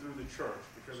working through the church,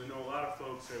 because I know a lot of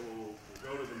folks say, well,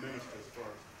 we'll go to the ministers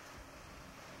first.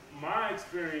 My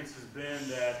experience has been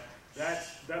that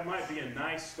that might be a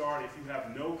nice start if you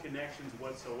have no connections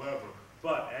whatsoever.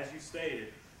 But as you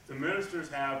stated, the ministers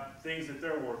have things that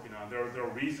they're working on. There are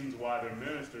reasons why they're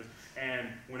ministers. And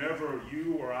whenever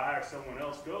you or I or someone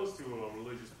else goes to a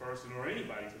religious person, or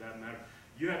anybody for that matter,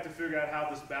 you have to figure out how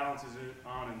this balances it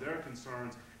on in their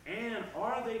concerns. And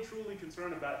are they truly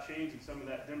concerned about changing some of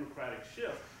that democratic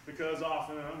shift? Because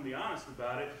often, and I'm going to be honest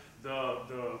about it,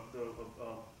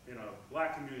 in a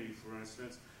black community, for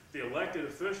instance, the elected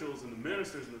officials and the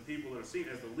ministers and the people that are seen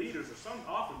as the leaders are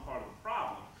often part of the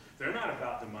problem. They're not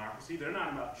about democracy. They're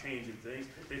not about changing things.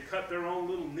 They've cut their own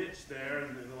little niche there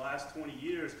in the last 20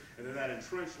 years, and they're that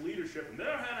entrenched leadership, and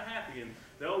they're kind of happy, and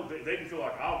they can feel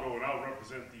like, I'll go and I'll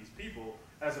represent these people,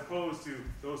 as opposed to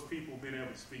those people being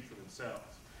able to speak for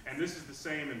themselves. And this is the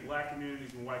same in black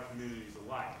communities and white communities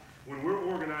alike. When we're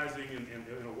organizing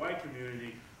in a white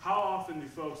community, how often do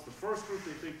folks, the first group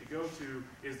they think to go to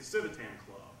is the Civitan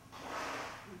Club?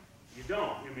 You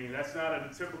don't. I mean, that's not a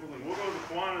typical thing. We'll go to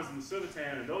the Kiwanis and the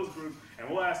Civitan and those groups, and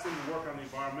we'll ask them to work on the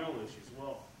environmental issues.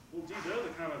 Well, gee, they're the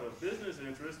kind of the business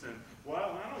interest, and,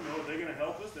 well, I don't know, they're going to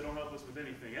help us. They don't help us with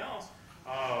anything else.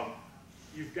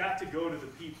 You've got to go to the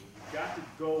people. You've got to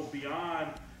go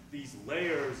beyond these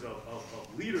layers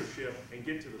of leadership and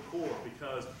get to the core,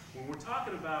 because when we're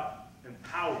talking about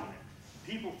empowerment,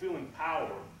 people feeling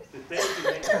power, that they can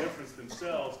make a difference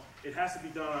themselves, it has to be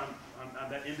done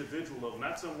on that individual level,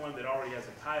 not someone that already has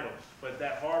a title, but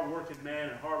that hard-working man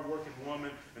and hard-working woman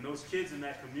and those kids in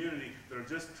that community that are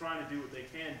just trying to do what they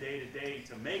can day to day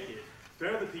to make it.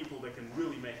 They're the people that can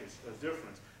really make a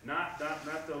difference, not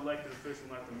the elected official,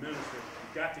 not the minister.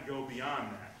 You've got to go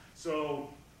beyond that. So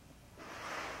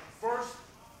first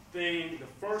thing,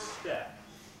 the first step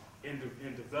in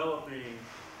developing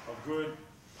a good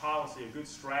policy, a good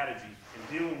strategy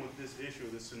in dealing with this issue,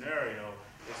 this scenario,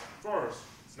 is first,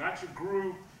 it's not your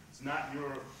group, it's not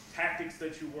your tactics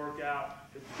that you work out,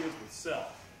 it begins with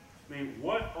self. I mean,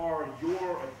 what are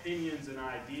your opinions and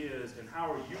ideas, and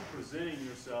how are you presenting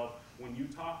yourself when you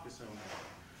talk to someone?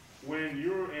 When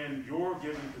you're in your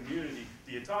given community,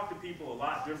 do you talk to people a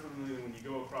lot differently than when you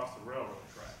go across the railroad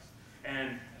tracks?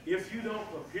 And if you don't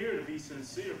appear to be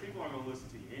sincere, people aren't going to listen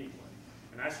to you anyway.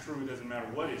 And that's true, it doesn't matter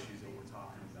what issues that we're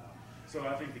talking about. So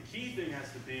I think the key thing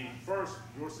has to be, first,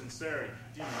 your sincerity.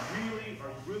 Do you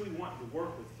really want to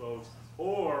work with folks,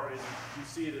 or do you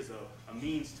see it as a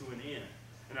means to an end?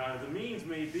 Now, the means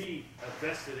may be a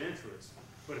vested interest,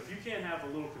 but if you can't have a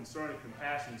little concern and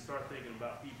compassion and start thinking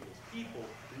about people as people,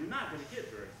 then you're not going to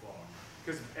get very far.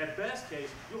 Because at best case,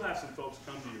 you'll have some folks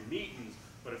come to your meetings,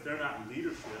 but if they're not in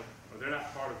leadership, or they're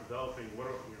not part of developing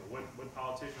what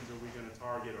politicians are we going to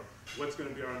target, or what's going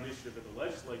to be our initiative at the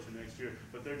legislature next year,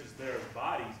 but they're just there as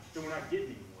bodies, then we're not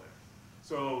getting anywhere.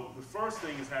 So the first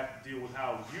thing is have to deal with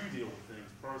how you deal with things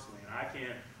personally. And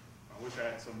I wish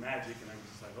I had some magic and I was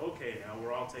just like, okay, now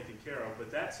we're all taken care of. But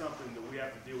that's something that we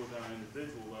have to deal with on an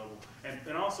individual level. And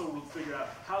also we'll figure out,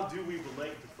 how do we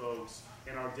relate to folks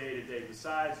in our day-to-day,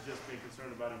 besides just being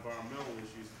concerned about environmental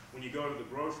issues. When you go to the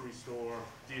grocery store,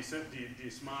 do you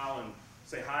smile and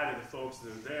say hi to the folks that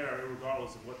are there,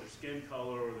 regardless of what their skin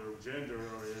color or their gender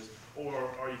is, or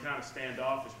are you kind of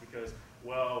standoffish because,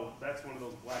 well, that's one of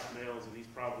those black males and he's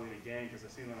probably in a gang because I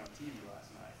seen that on TV last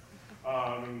night.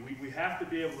 And we have to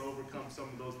be able to overcome some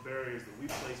of those barriers that we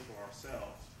place for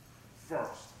ourselves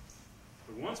first.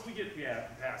 But once we get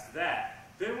past that,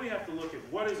 then we have to look at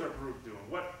what is our group doing?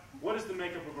 What is the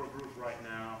makeup of our group right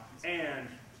now? And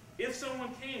if someone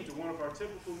came to one of our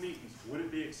typical meetings, would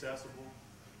it be accessible?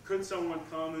 Could someone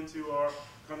come to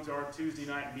our Tuesday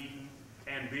night meeting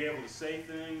and be able to say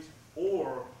things?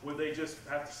 Or would they just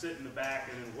have to sit in the back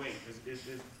and then wait?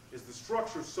 Is the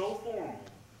structure so formal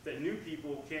that new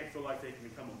people can't feel like they can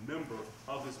become a member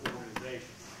of this organization?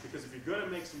 Because if you're going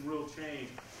to make some real change,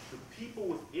 the people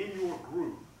within your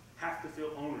group have to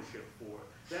feel ownership for it.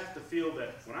 They have to feel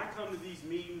that when I come to these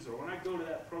meetings, or when I go to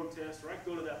that protest, or I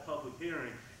go to that public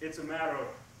hearing, it's a matter of,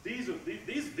 these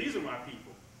are my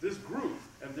people. This group,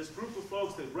 and this group of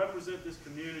folks that represent this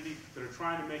community that are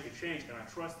trying to make a change, and I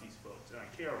trust these folks, and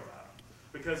I care about them.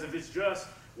 Because if it's just,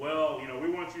 well, we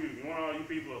want all you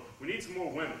people, we need some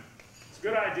more women. It's a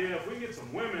good idea. If we get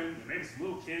some women, and maybe some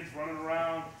little kids running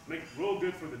around, make it real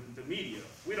good for the media.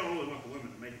 We don't really want the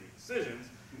women to make any decisions,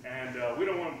 and we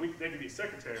don't want, they can be a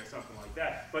secretary or something like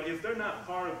that. But if they're not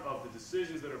part of the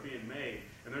decisions that are being made,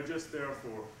 and they're just there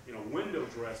for, window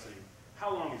dressing,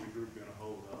 how long is your group going to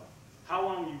hold up? How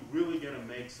long are you really going to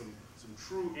make some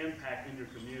true impact in your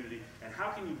community? And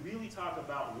how can you really talk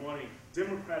about wanting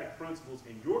democratic principles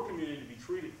in your community to be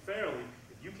treated fairly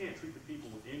if you can't treat the people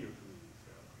within your community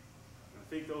fairly? And I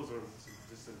think those are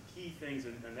just some key things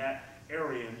in that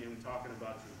area in talking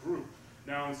about your group.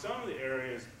 Now, in some of the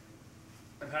areas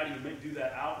of how do you do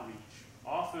that outreach,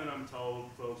 often I'm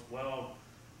told, folks, well,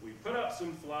 we put up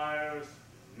some flyers,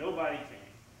 nobody came.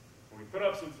 Or we put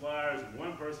up some flyers and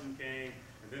one person came,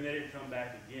 and then they didn't come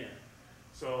back again.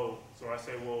 So I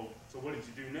say, well, so what did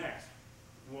you do next?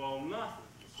 Well, nothing.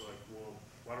 It's like, well,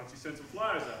 why don't you send some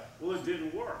flyers out? Well, it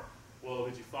didn't work. Well,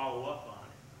 did you follow up on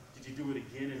it? Did you do it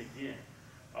again and again?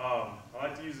 I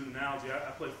like to use an analogy.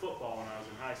 I played football when I was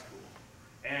in high school.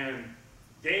 And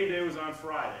game day was on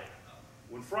Friday.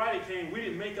 When Friday came, we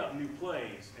didn't make up new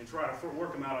plays and try to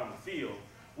work them out on the field.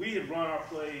 We had run our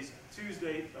plays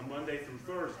Tuesday, Monday through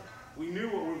Thursday. We knew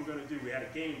what we were going to do. We had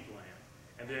a game plan.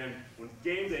 And then when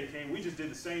game day came, we just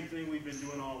did the same thing we've been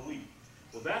doing all week.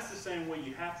 Well, that's the same way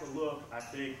you have to look, I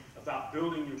think, about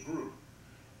building your group.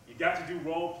 You got to do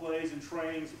role plays and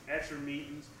trainings, extra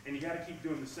meetings, and you got to keep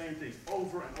doing the same things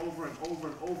over and over and over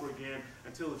and over again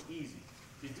until it's easy.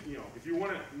 If you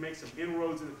want to make some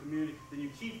inroads in the community, then you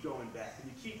keep going back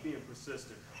and you keep being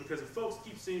persistent. Because if folks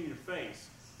keep seeing your face,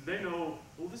 they know,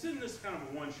 well, this isn't this kind of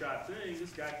a one-shot thing.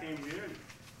 This guy came here and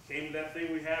came to that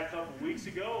thing we had a couple weeks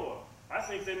ago. I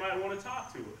think they might want to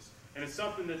talk to us. And it's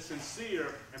something that's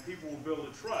sincere, and people will build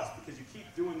a trust because you keep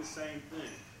doing the same thing.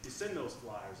 You send those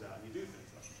flyers out and you do things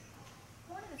like that.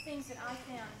 One of the things that I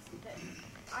found that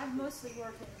I mostly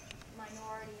work in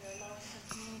minority or low-income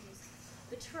communities,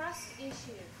 the trust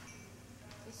issue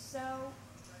is so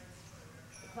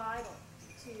vital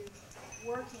to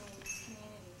working in these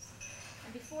communities.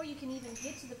 And before you can even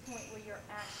get to the point where you're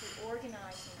actually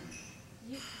organizing,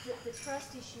 the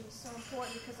trust issue is so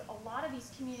important because a lot of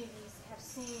these communities have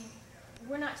seen,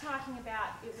 we're not talking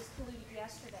about it was polluted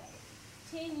yesterday.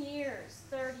 10 years,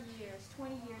 30 years,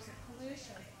 20 years of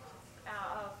pollution,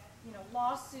 of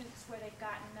lawsuits where they've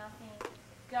gotten nothing,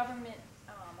 government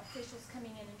officials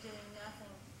coming in and doing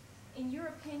nothing. In your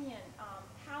opinion,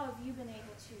 how have you been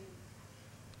able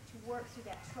to work through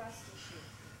that trust issue?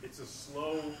 It's a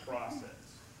slow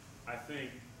process. I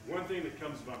think one thing that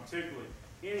comes about, particularly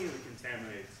any of the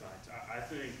contaminated sites, I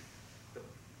think,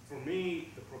 for me,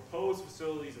 the proposed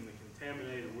facilities and the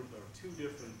contaminated are two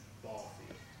different ball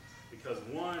fields. Because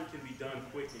one can be done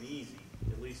quick and easy,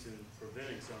 at least in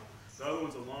preventing something. The other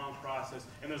one's a long process,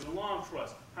 and there's a long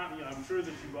trust. I'm sure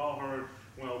that you've all heard,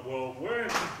 well, where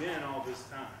have you been all this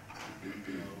time?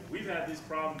 We've had these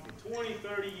problems for 20,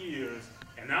 30 years,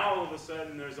 and now all of a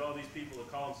sudden there's all these people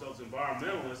that call themselves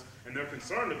environmentalists, and they're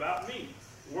concerned about me.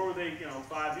 Where were they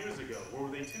 5 years ago? Where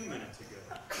were they 2 minutes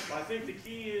ago? Well, I think the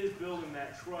key is building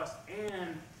that trust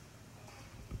and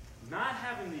not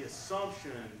having the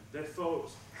assumption that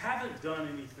folks haven't done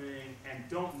anything and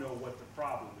don't know what the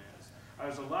problem is.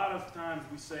 There's a lot of times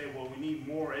we say, well, we need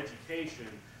more education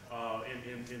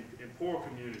in poor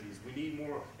communities. We need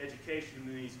more education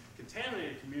in these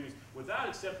contaminated communities without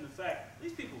accepting the fact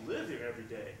these people live here every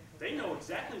day. They know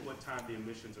exactly what time the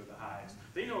emissions are the highest.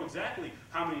 They know exactly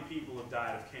how many people have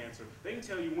died of cancer. They can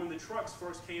tell you when the trucks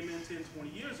first came in 10, 20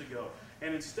 years ago.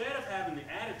 And instead of having the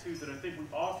attitude that I think we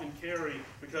often carry,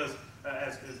 because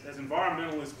as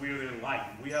environmentalists, we're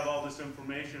enlightened. We have all this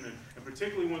information, and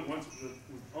particularly once we've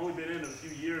only been in a few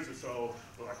years or so,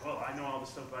 we're like, well, I know all this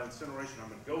stuff about incineration. I'm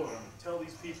going to go and I'm going to tell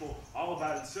these people all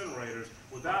about incinerators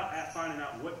without finding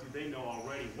out what do they know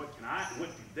already, what do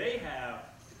they have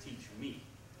to teach me.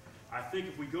 I think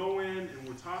if we go in and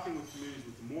we're talking with communities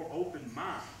with a more open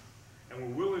mind, and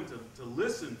we're willing to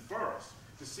listen first,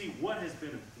 to see what has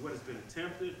been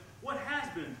attempted, what has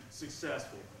been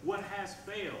successful, what has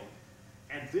failed,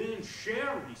 and then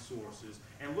share resources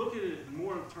and look at it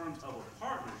more in terms of a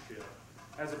partnership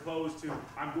as opposed to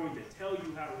I'm going to tell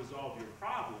you how to resolve your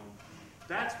problem.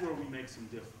 That's where we make some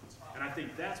difference. And I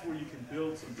think that's where you can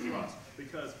build some trust,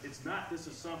 because it's not this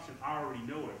assumption I already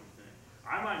know everything.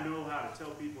 I might know how to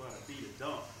tell people how to beat a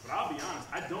dump, but I'll be honest,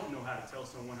 I don't know how to tell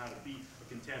someone how to beat a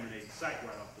contaminated site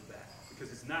right off the bat,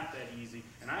 because it's not that easy,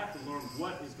 and I have to learn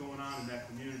what is going on in that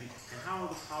community and how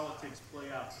the politics play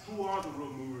out. Who are the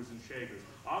real movers and shakers?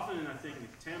 Often, I think, in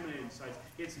the contaminated sites,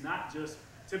 it's not just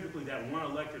typically that one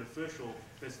elected official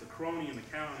that's the crony in the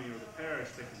county or the parish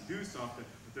that can do something,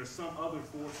 but there's some other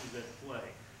forces at play.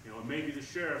 It may be the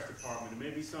sheriff's department, it may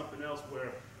be something else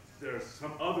where there's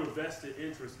some other vested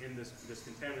interest in this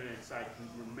contaminated site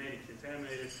remaining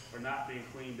contaminated or not being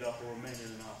cleaned up or remaining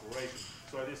in operation.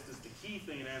 So this is the key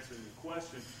thing in answering your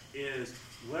question is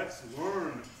let's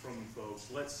learn from folks.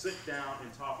 Let's sit down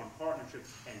and talk in partnership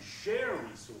and share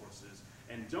resources.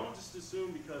 And don't just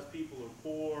assume because people are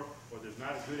poor or there's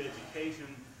not a good education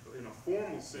in a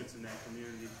formal sense in that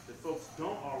community that folks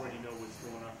don't already know what's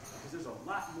going on, because there's a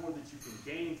lot more that you can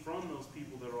gain from those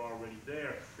people that are already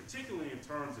there, particularly in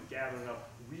terms of gathering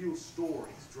up real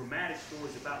stories, dramatic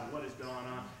stories about what has gone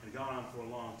on and gone on for a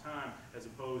long time, as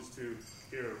opposed to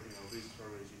here, these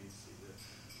surveys, you need to see this.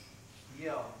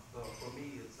 Yeah, for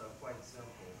me it's quite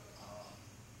simple.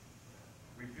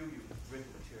 Review your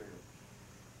written material.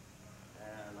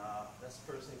 And that's the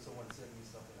first thing someone sends me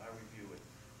something, I review it.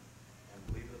 And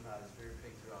believe it or not, it's very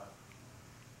patriotic.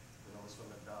 It's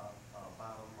from the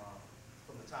bottom,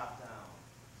 from the top down.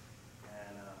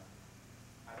 And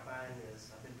I find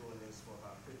this, I've been doing this for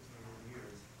about 15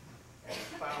 years. And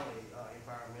finally,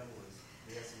 environmentalists,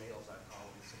 the SMLs I call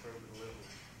them, the suburban liberals,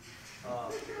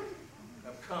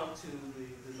 have come to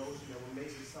the notion that we may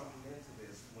be something into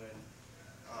this. When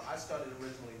I started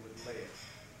originally with lead,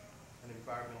 an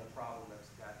environmental problem that's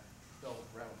got felt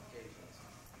ramifications.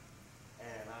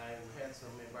 and I had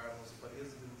some environmental, but it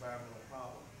is an environmental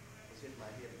problem. I was hitting my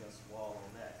head against the wall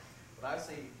on that. But I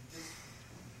say, just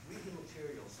read the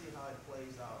material, see how it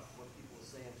plays out, what people are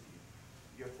saying to you.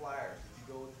 Your flyers, if you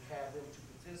go have them to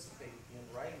participate in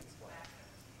writing flyers.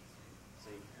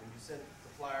 See, when you send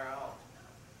the flyer out,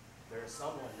 there's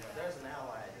someone there, there's an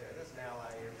ally there, there's an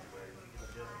ally everywhere you can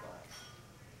identify.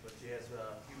 But as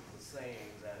people were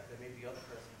saying, that there may be other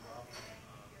pressing problems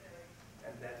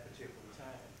at that particular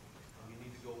time. And you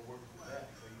need to go work through that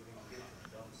before you even get to the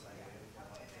dump site or anything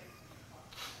like that.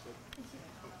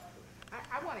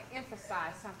 I want to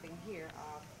emphasize something here.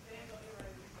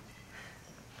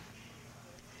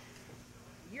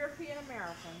 European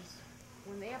Americans,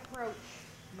 when they approach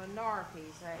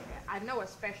minorities, I know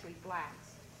especially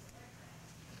blacks,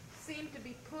 seem to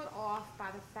be put off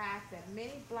by the fact that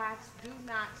many blacks do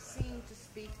not seem to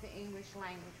speak the English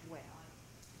language well.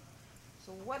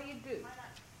 So what do?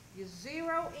 You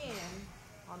zero in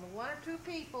on the one or two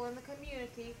people in the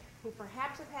community who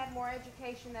perhaps have had more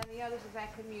education than the others of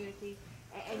that community,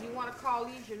 and you want to call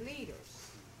these your leaders.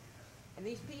 And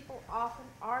these people often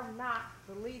are not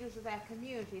the leaders of that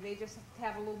community. They just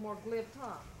have a little more glib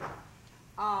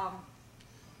tongue.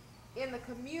 In the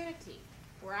community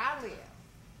where I live,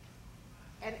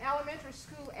 an elementary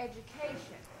school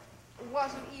education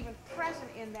wasn't even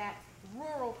present in that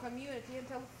rural community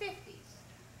until the 50s.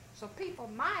 So people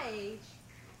my age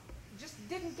just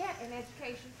didn't get an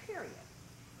education, period.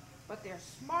 But they're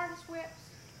smart as whips.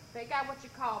 They got what you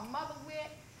call mother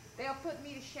wit. They'll put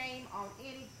me to shame on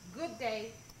any good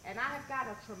day, and I have got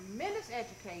a tremendous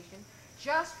education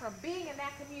just from being in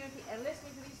that community and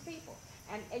listening to these people.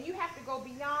 And you have to go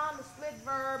beyond the split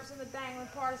verbs and the dangling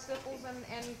participles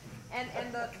and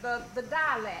the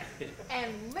dialect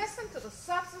and listen to the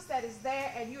substance that is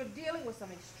there, and you're dealing with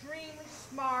some extremely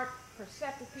smart,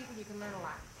 perceptive people. You can learn a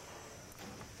lot.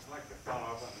 I'd like to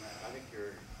follow up on that. I think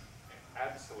you're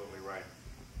absolutely right.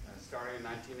 Starting in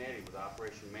 1980 with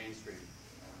Operation Mainstream.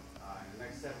 In the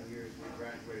next 7 years, we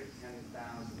graduated 10,000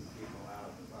 people out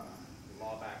of the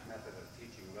law-backed method of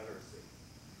teaching literacy.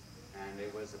 And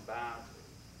it was about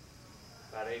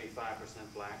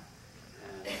 85% black.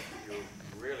 And you're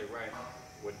really right.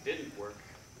 What didn't work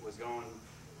was going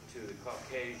to the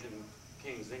Caucasian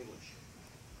King's English.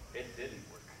 It didn't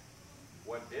work.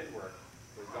 What did work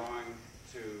was going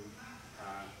to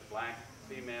the black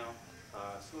female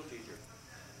school teacher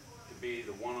to be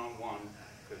the one-on-one,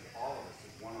 because all of us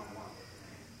is one-on-one.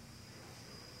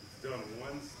 It's done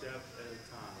one step at a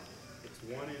time. It's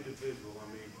one individual. I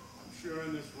mean, I'm sure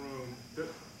in this room,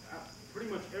 pretty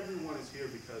much everyone is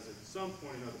here because at some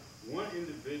point or another, one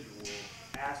individual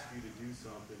asked you to do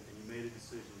something and you made a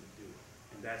decision to do it.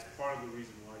 And that's part of the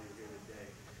reason why you're here today.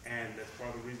 And that's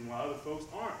part of the reason why other folks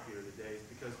aren't here today, is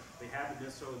because they haven't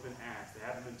necessarily been asked. They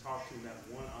haven't been talked to in that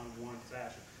one-on-one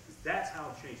fashion. That's how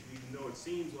it changed. Even though it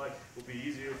seems like it would be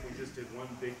easier if we just did one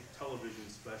big television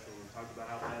special and talked about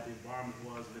how bad the environment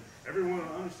was, and then everyone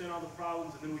would understand all the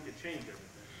problems, and then we could change everything.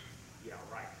 Yeah,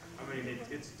 right. I mean,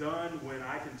 it's done when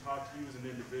I can talk to you as an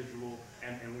individual,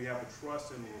 and we have a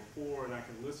trust and a rapport, and I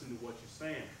can listen to what you're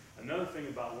saying. Another thing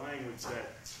about language,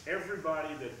 that everybody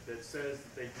that says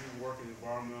that they do work in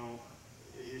environmental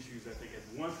issues, I think at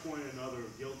one point or another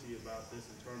are guilty about this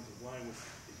in terms of language,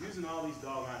 is using all these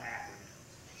doggone acronyms.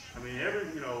 I mean,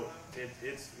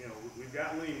 we've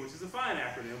got LEAN, which is a fine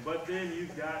acronym, but then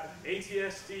you've got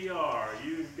ATSTR,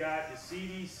 you've got the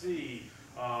CDC,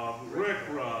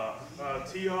 RCRA,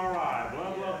 TRI,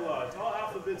 blah, blah, blah. It's all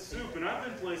alphabet soup, and I've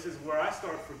been places where I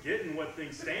start forgetting what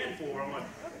things stand for. I'm like,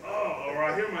 oh, or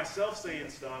I hear myself saying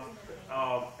stuff,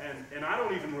 and I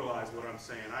don't even realize what I'm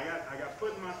saying. I got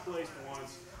put in my place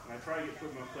once, and I try to get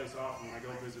put in my place often when I go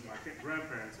visit my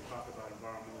grandparents and talk about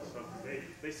environmental stuff.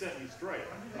 They set me straight.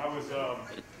 I was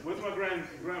with my grandma.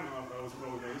 This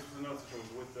was another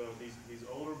situation with these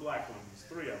older black women, these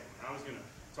three of them. I was going to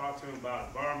talk to them about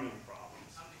environmental problems.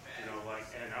 And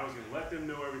I was going to let them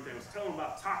know everything. I was telling them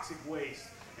about toxic waste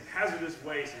and hazardous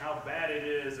waste and how bad it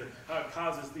is and how it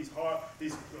causes these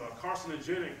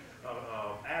carcinogenic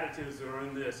additives that are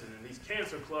in this and these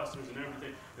cancer clusters and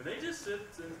everything. And they just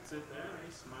sit there and they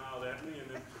smiled at me. And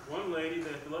then one lady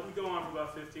that let me go on for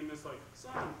about 15 minutes, like,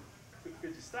 son,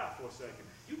 could you stop for a second?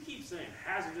 You keep saying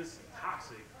hazardous,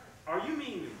 toxic. Are you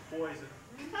meaning poison?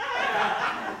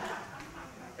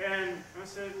 And I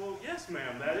said, well, yes,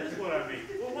 ma'am, that is what I mean.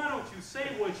 Well, why don't you say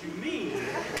what you mean?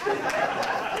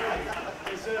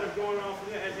 Instead of going off of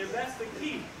that. And that's the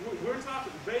key. We're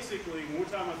talking, basically, when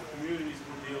we're talking about the communities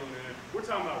we're dealing in, we're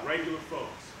talking about regular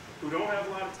folks. who don't have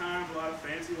a lot of time for a lot of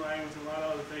fancy language and a lot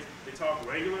of other things. They talk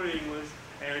regular English,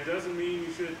 and it doesn't mean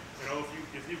you should,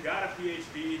 if you've got a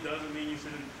PhD, it doesn't mean you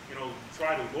should,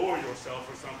 try to lower yourself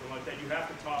or something like that. You have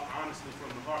to talk honestly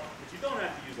from the heart, but you don't have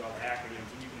to use all the acronyms,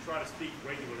 and you can try to speak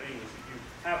regular English. If you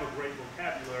have a great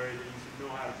vocabulary, then you should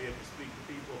know how to be able to speak to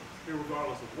people,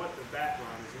 regardless of what their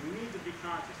background is, and we need to be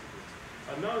conscious of this.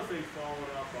 Another thing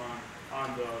following up on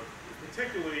the,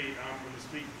 particularly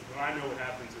when I know what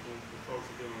happens when folks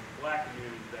are dealing with the black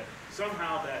community, that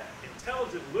somehow that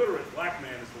intelligent, literate black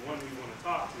man is the one we want to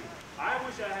talk to. I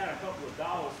wish I had a couple of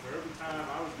dollars for every time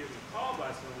I was getting a call by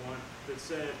someone that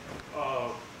said,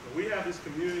 we have this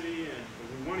community and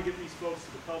we want to get these folks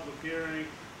to the public hearing,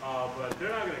 but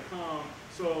they're not going to come,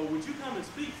 so would you come and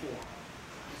speak for them?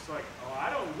 It's like,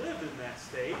 I don't live in that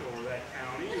state or that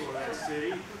county or that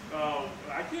city.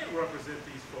 I can't represent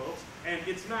these folks, and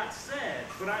it's not said,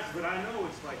 but I know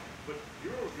it's like, but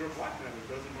you're a black man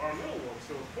who does environmental work,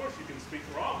 so of course you can speak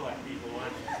for all black people.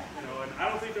 And I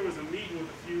don't think there was a meeting with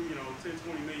a few, 10,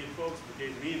 20 million folks that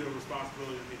gave me the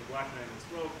responsibility to be the black man that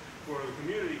spoke for the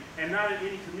community. And not in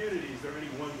any community is there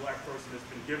any one black person that's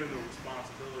been given the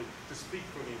responsibility to speak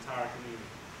for the entire community.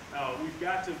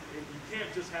 You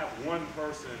can't just have one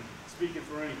person speaking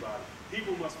for anybody.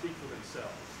 People must speak for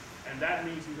themselves. And that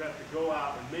means you have to go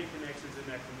out and make connections in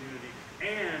that community.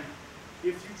 And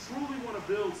if you truly want to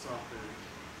build something,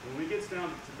 when it gets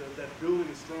down to that building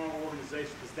a strong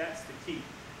organization, because that's the key.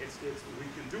 We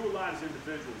can do a lot as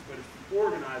individuals, but it's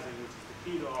organizing, which is the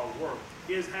key to our work,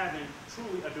 is having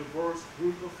truly a diverse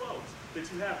group of folks. That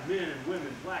you have men and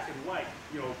women, black and white,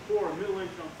 poor and middle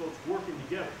income folks working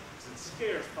together. It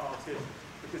scares politicians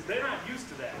because they're not used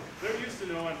to that. They're used to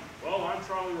knowing, well, I'm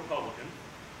Charlie Republican,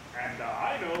 and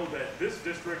I know that this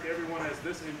district, everyone has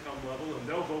this income level, and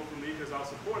they'll vote for me because I'll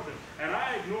support them. And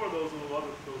I ignore those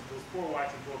poor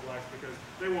whites and poor blacks because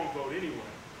they won't vote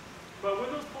anyway. But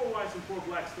when those poor whites and poor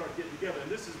blacks start getting together,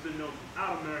 and this has been known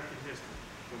throughout American history,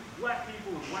 when black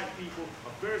people and white people,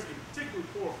 and particularly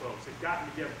poor folks, have gotten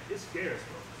together, it scares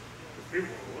folks. People,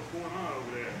 what's going on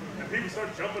over there? And people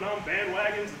start jumping on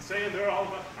bandwagons and saying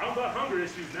I'm about hunger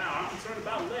issues now. I'm concerned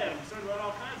about lead. I'm concerned about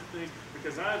all kinds of things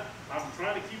because I'm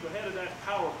trying to keep ahead of that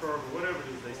power curve or whatever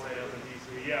it is they say up in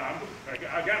D.C. Yeah,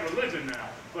 I got religion now.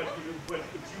 But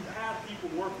if you have people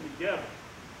working together,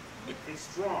 it's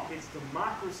strong. It's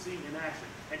democracy in action.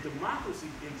 And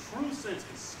democracy, in true sense,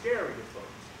 is scary to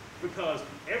folks because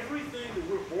everything that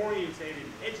we're orientated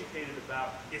and educated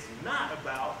about is not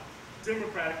about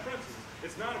democratic principles.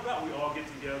 It's not about we all get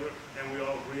together and we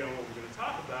all agree on what we're going to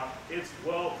talk about. It's,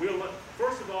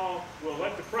 first of all, we'll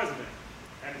elect the president.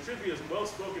 And it should be a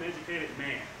well-spoken, educated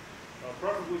man.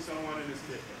 Preferably someone in this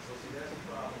district. So see, that's a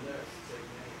problem there.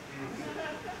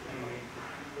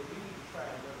 But we need to try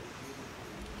another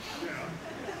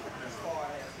as far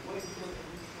as what you look at.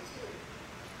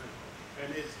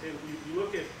 And you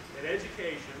look at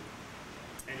education,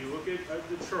 and you look at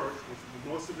the church, which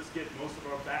most of us get most of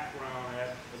our background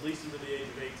at least into the age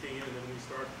of 18, and then we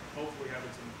start hopefully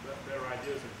having some better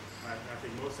ideas. And I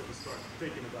think most of us start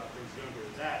thinking about things younger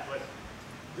than that. But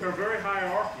they're very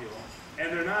hierarchical, and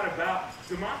they're not about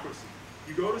democracy.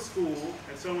 You go to school,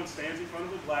 and someone stands in front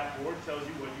of a blackboard and tells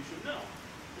you what you should know.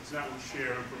 It's not we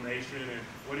share information and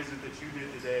what is it that you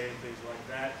did today and things like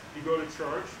that. You go to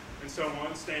church, and someone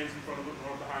stands in front of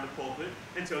or behind a pulpit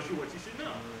and tells you what you should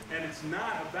know. And it's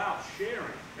not about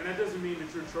sharing. And that doesn't mean that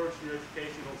your church and your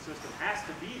educational system has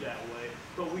to be that way,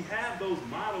 but we have those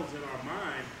models in our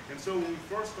mind, and so when we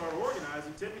first start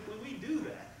organizing, typically we do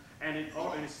that. And it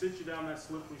sits you down that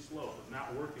slippery slope of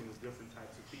not working with different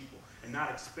types of people and not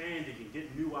expanding and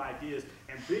getting new ideas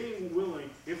and being willing,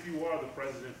 if you are the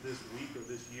president this week or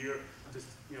this year, to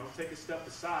take a step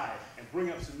aside and bring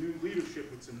up some new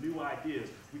leadership with some new ideas.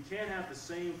 We can't have the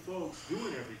same folks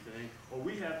doing everything, or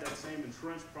we have that same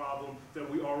entrenched problem that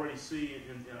we already see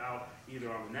out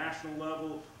either on the national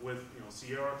level with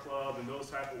Sierra Club and those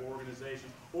type of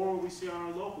organizations, or we see on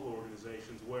our local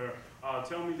organizations where,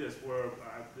 tell me this,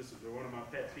 this is one of my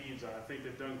pet peeves, I think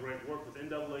they've done great work with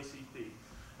NAACP.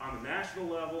 On the national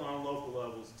level, on local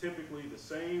levels, typically the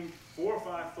same 4 or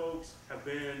 5 folks have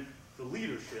been the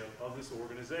leadership of this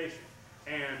organization.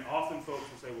 And often folks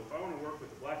will say, well, if I want to work with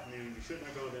the black community, shouldn't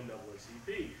I go to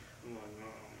NAACP? I'm like, no,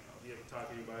 you ever talk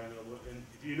to anybody? And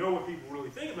do you know what people really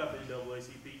think about the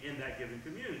NAACP in that given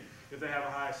community? If they have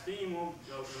a high esteem or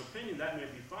an opinion, that may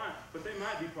be fine, but they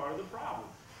might be part of the problem.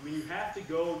 I mean, you have to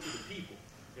go to the people,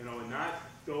 and not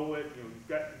go at, you've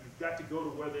got to go to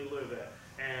where they live at.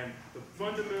 And the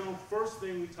fundamental first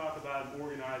thing we talk about in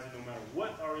organizing, no matter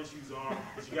what our issues are,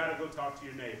 is you got to go talk to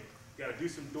your neighbor. You got to do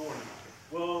some door knocking.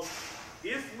 Well,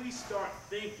 if we start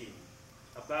thinking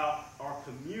about our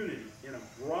community in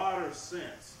a broader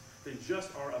sense than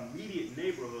just our immediate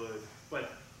neighborhood,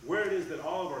 but where it is that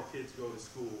all of our kids go to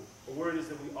school, or where it is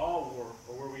that we all work,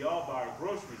 or where we all buy our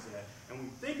groceries at, and we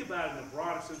think about it in a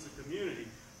broader sense of community,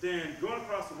 then going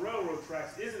across the railroad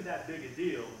tracks isn't that big a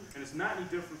deal, and it's not any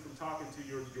different from talking to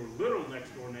your literal next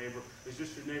door neighbor. It's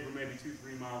just your neighbor maybe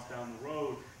 2-3 miles down the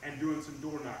road and doing some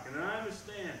door knocking. And I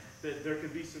understand that there can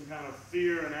be some kind of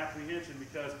fear and apprehension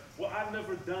because, well, I've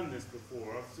never done this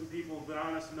before. Some people have been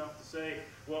honest enough to say,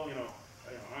 well,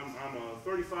 I'm a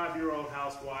 35-year-old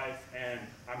housewife, and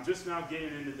I'm just now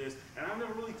getting into this, and I've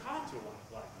never really talked to a lot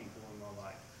of black people in my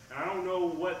life. And I don't know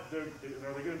what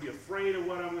are they going to be afraid of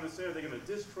what I'm going to say? Are they going to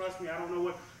distrust me? I don't know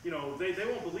what, they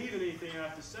won't believe in anything I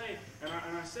have to say. And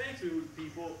I say to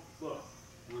people, look,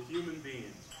 we're human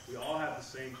beings. We all have the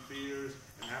same fears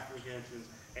and apprehensions.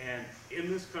 And in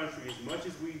this country, as much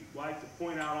as we like to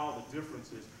point out all the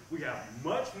differences, we have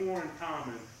much more in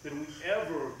common than we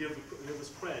ever give us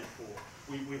credit for.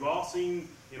 We've all seen,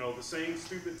 the same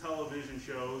stupid television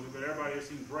shows, but everybody has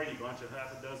seen Brady Bunch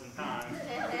half a dozen times.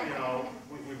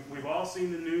 We've all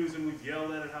seen the news and we've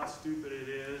yelled at it how stupid it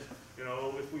is.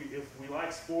 If we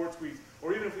like sports,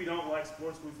 or even if we don't like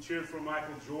sports, we've cheered for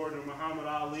Michael Jordan or Muhammad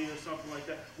Ali or something like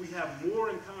that. We have more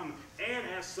in common, and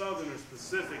as Southerners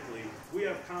specifically, we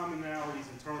have commonalities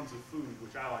in terms of food,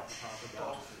 which I like to talk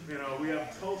about. We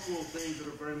have cultural things that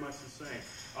are very much the same.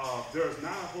 There's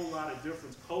not a whole lot of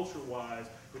difference culture-wise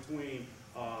between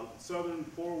Southern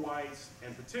poor whites,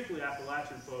 and particularly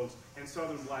Appalachian folks, and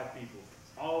Southern black people.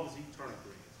 All of us eat turnip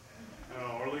greens.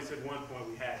 Or at least at one point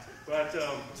we had to. But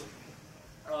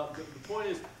the point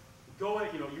is,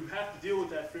 you have to deal with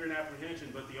that fear and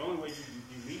apprehension, but the only way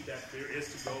you meet that fear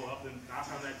is to go up and knock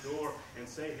on that door and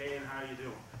say, hey, and how you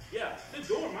doing? Yeah, the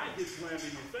door might get slammed in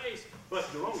your face, but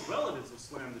your own relatives will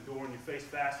slam the door in your face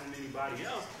faster than anybody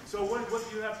else. So what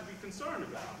do you have to be concerned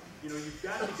about? You've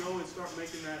got to go and start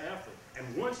making that effort. And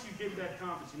once you get that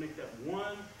confidence, you make that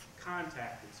one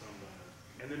contact with somebody,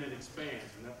 and then it expands,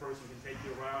 and that person can take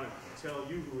you around and tell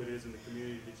you who it is in the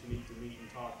community that you need to meet and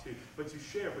talk to. But you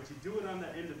share, but you do it on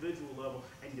that individual level,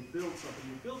 and you build something.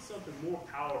 You build something more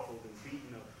powerful than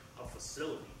beating a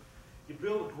facility. You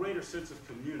build a greater sense of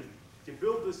community. You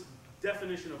build this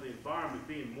definition of the environment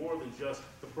being more than just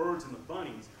the birds and the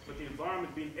bunnies, but the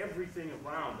environment being everything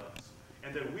around us.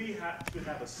 And that we should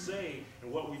have a say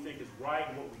in what we think is right,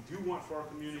 and what we do want for our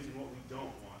communities, and what we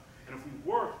don't want. And if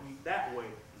we work that way,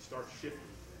 we start shifting.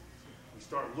 We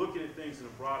start looking at things in a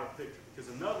broader picture.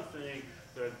 Because another thing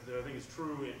that I think is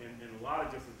true in a lot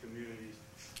of different communities,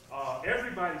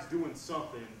 everybody's doing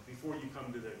something before you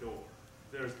come to their door.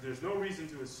 There's no reason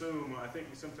to assume. I think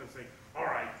we sometimes think, all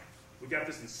right, we got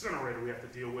this incinerator we have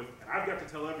to deal with, and I've got to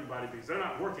tell everybody because they're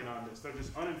not working on this. They're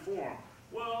just uninformed.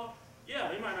 Well, yeah,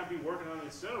 they might not be working on an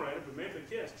incinerator, but maybe the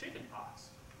kid has chicken pox.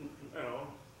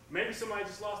 Maybe somebody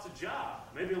just lost a job.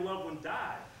 Maybe a loved one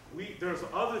died. There's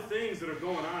other things that are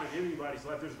going on in anybody's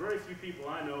life. There's very few people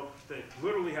I know that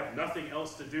literally have nothing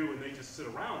else to do and they just sit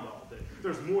around all day.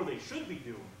 There's more they should be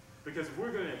doing. Because if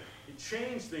we're going to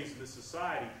change things in this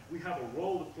society, we have a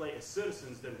role to play as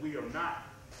citizens that we are not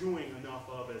doing enough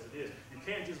of as it is. You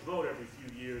can't just vote every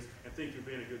few years and think you're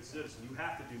being a good citizen. You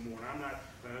have to do more. And I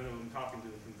know I'm talking to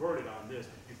the converted on this.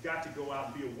 You've got to go out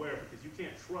and be aware because you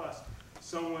can't trust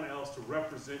someone else to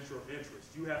represent your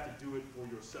interests. You have to do it for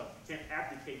yourself. You can't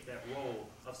abdicate that role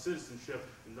of citizenship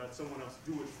and let someone else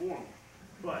do it for me.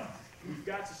 But we've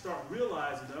got to start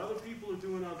realizing that other people are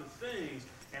doing other things,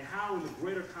 and how in the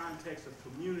greater context of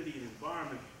community and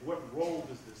environment, what role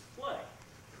does this play?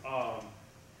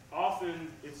 Often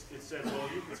it's said, well,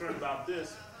 you're concerned about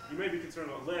this. You may be concerned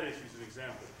about lead issues, as an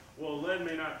example. Well, lead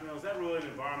may not, is that really an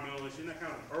environmental issue? Isn't that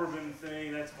kind of an urban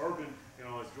thing? That's urban,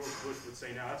 as George Bush would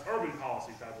say now, that's urban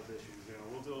policy type of issues.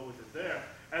 We'll deal with it there.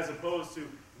 As opposed to,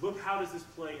 look, how does this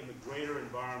play in the greater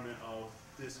environment of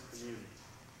this community?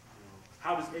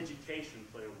 How does education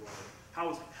play a role? How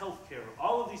is healthcare?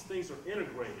 All of these things are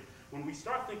integrated. When we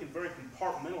start thinking very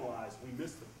compartmentalized, we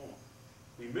miss the point.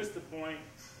 We miss the point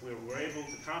where we're able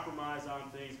to compromise on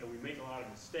things and we make a lot of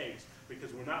mistakes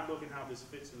because we're not looking how this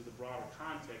fits into the broader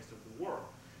context of the work.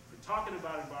 If you're talking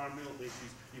about environmental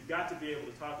issues, you've got to be able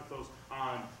to talk to folks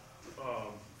on,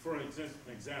 for an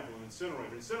example, an incinerator.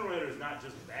 An incinerator is not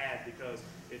just bad because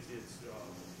it's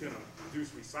going to reduce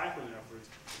recycling efforts.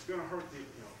 It's going to hurt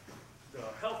the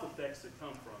health effects that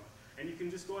come from it. And you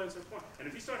can just go ahead and say, point. And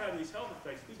if you start having these health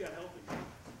effects, who's got health insurance?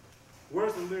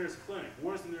 Where's the nearest clinic?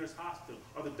 Where's the nearest hospital?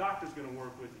 Are the doctors going to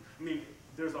work with you? I mean,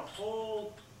 there's a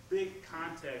whole big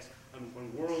context and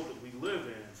world that we live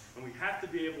in, and we have to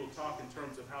be able to talk in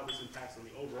terms of how this impacts on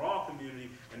the overall community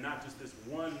and not just this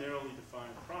one narrowly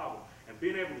defined problem. And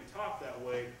being able to talk that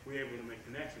way, we're able to make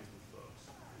connections with folks.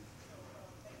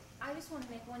 I just want to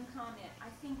make one comment.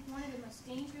 I think one of the most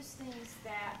dangerous things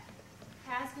that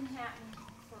has been happening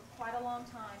for quite a long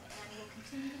time and will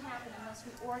continue to happen unless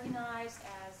we organize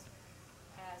as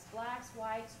blacks,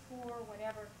 whites, poor,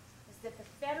 whatever, is that the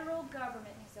federal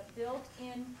government has a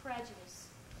built-in prejudice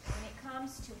when it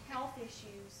comes to health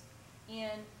issues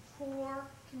in poor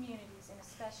communities and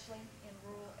especially in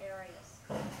rural areas.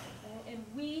 And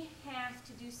we have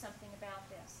to do something about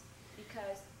this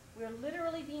because we're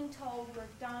literally being told we're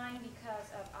dying because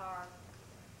of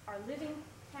our living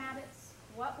habits,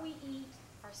 what we eat,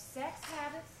 our sex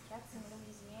habits. That's in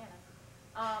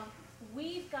Louisiana.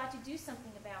 We've got to do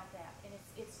something about that, and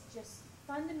it's just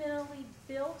fundamentally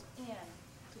built in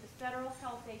to the federal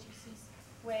health agency's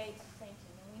way of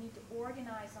thinking, and we need to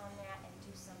organize on that and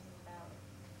do something about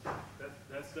it.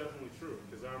 That's definitely true,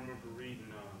 because I remember reading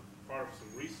part of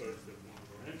some research that one of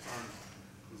our interns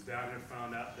was down here and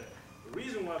found out that the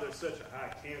reason why there's such a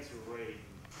high cancer rate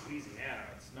in Louisiana,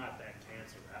 it's not that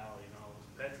Cancer Alley and all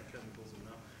those petrochemicals and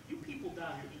all. You people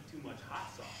down here eat too much hot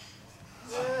sauce.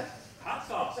 Hot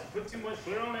sauce, put too much,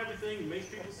 put it on everything, it makes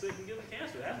people sick and give them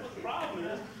cancer. That's what the problem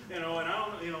is, and I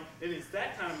don't, and it's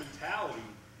that kind of mentality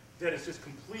that it's just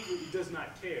completely, it does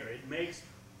not care. It makes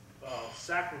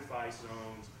sacrifice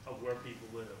zones of where people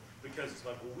live because it's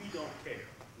like, well, we don't care.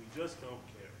 We just don't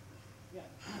care. Yeah,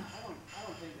 I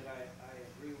don't think that I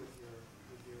agree with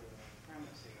your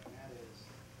premise here, and that is,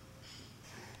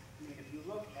 I mean, if you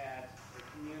look at the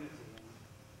community, and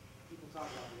people talk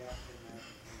about the African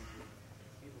American community,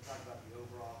 people talk about the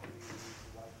overall communities,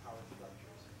 the white power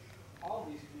structures. All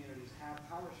of these communities have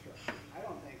power structures. I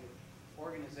don't think that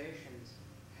organizations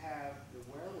have the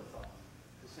wherewithal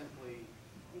to simply,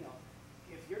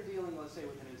 if you're dealing, let's say,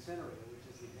 with an incinerator, which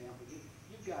is the example,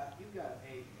 you've got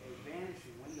a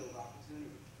vanishing window of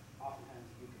opportunity. Oftentimes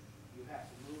you have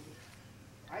to move it.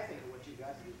 I think that what you've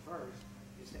got to do first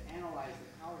is to analyze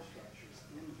the power structures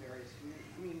in various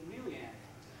communities. I mean, really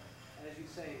analyze it. As you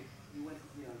say, you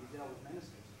dealt with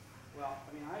ministers. Well, I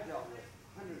mean, I dealt with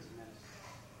hundreds of ministers,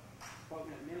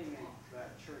 spoken at many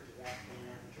churches, African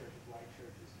American churches, white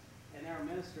churches, and there are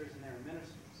ministers and there are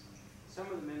ministers. Some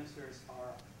of the ministers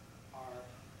are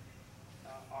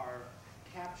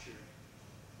captured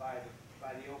by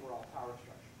the overall power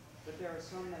structure, but there are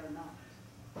some that are not.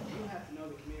 You have to know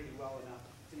the community well enough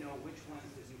to know which ones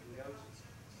that you can go to,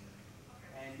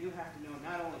 and you have to know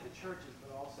not only the churches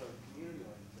but also community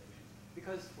organizations.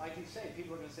 Because, like you say,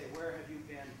 people are going to say, "Where have you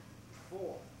been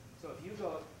before?" So if you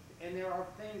go, and there are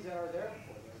things that are there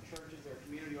before. There are churches, there are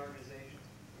community organizations.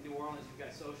 In New Orleans, you've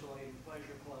got social aid and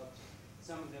pleasure clubs.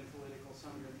 Some of them political,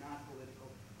 some of them not political.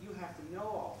 You have to know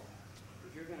all of that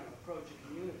if you're going to approach a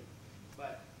community.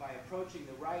 But by approaching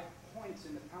the right points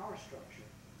in the power structure,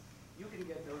 you can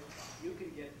get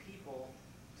people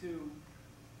to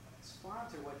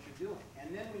sponsor what you're doing.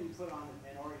 And then when you put on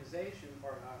an organization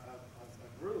or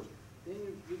a group, then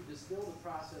you distill the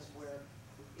process where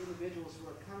individuals who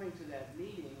are coming to that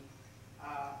meeting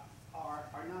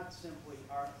are not simply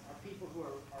are people who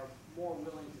are more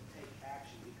willing to take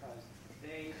action because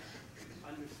they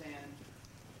understand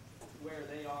where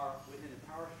they are within the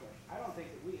power structure. I don't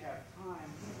think that we have time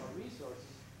or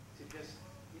resources to just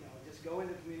go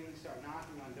into the community and start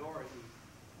knocking on doors. And,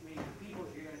 I mean, the people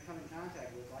that you're going to come in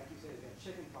contact with, like you said, they've got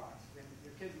chicken pox.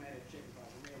 Your kids may have chicken pox.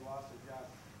 They may have lost their job.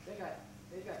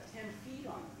 They've got 10 feet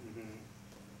on them.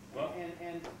 Mm-hmm. Well,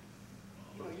 and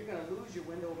you're going to lose your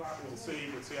window of opportunity.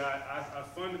 But see, I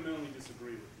fundamentally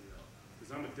disagree with you,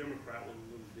 because I'm a Democrat with a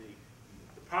little d.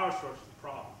 The power structure is a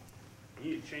problem.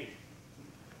 You need to change it.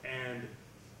 And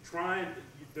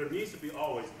there needs to be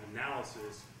always an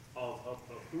analysis of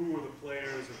who are the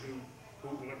players and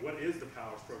what is the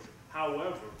power structure.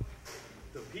 However,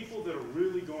 the people that are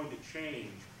really going to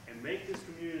change and make this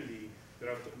community, that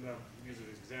I'm using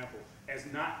as an example, as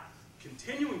not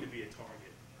continuing to be a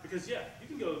target. Because yeah, you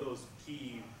can go to those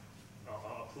key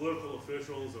political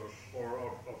officials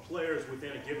or players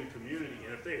within a given community,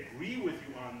 and if they agree with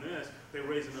you on this, they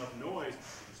raise enough noise,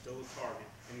 you're still a target.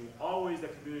 And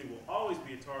that community will always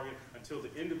be a target until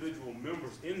the individual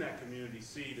members in that community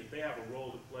see that they have a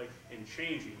role to play in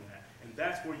changing that. And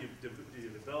that's where you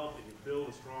develop and you build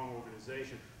a strong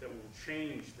organization that will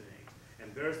change things.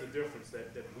 And there's the difference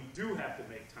that we do have to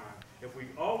make time. If we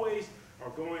always are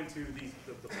going to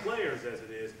the players as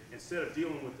it is, instead of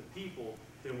dealing with the people,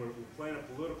 then we're playing a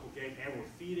political game and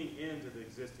we're feeding into the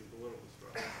existing political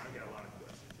structure. I got a lot of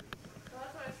questions. So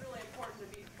that's why it's really important to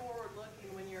be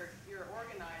forward-looking when you're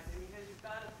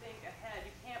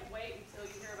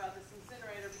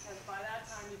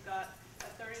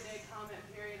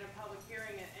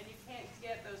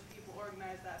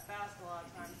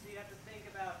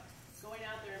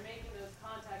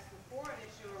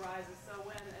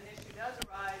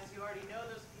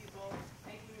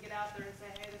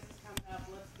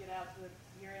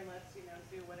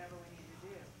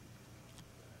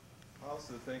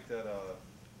also think that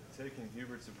taking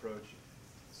Hubert's approach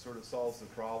sort of solves the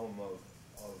problem of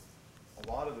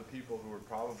a lot of the people who are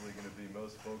probably going to be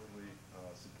most vocally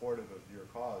supportive of your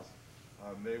cause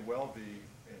may well be,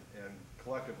 and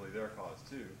collectively their cause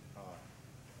too,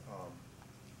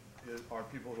 are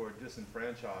people who are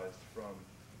disenfranchised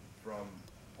from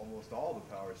almost all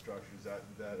the power structures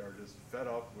that are just fed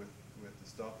up with the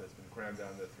stuff that's been crammed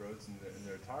down their throats, and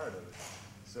they're tired of it.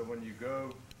 So when you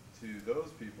go to those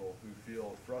people who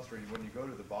feel frustrated, when you go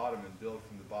to the bottom and build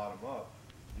from the bottom up,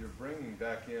 you're bringing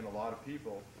back in a lot of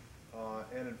people,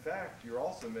 and in fact, you're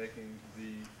also making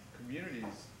the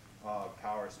community's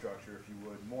power structure, if you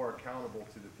would, more accountable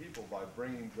to the people by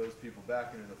bringing those people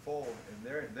back into the fold,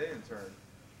 and they in turn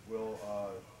will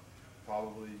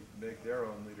probably make their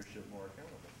own leadership more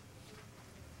accountable.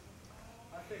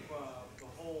 I think the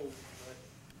whole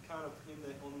kind of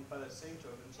by that same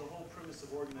token, the whole premise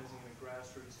of organizing in a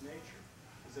grassroots nature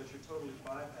is that you're totally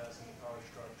bypassing the power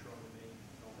structure on the main,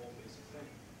 whole basic thing.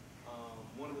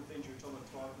 One of the things you're talking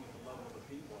at the level of the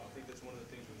people, I think that's one of the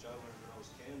things which I learned when I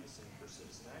was canvassing for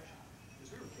citizen action,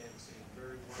 is we were canvassing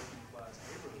very working class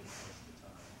neighborhoods most of the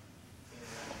time, and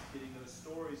getting those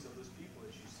stories of those people,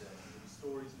 as you said, the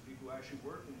stories of people who actually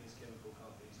work in these chemical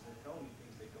companies, and they're telling me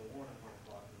things that go on at 1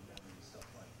 o'clock in the morning and stuff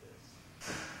like this.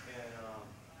 And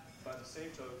by the same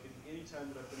token, any time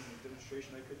that I've been in a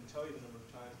demonstration, I couldn't tell you the number of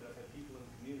times that I've had people in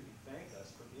the community thank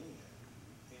us for being there.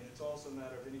 And it's also a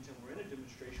matter of any time we're in a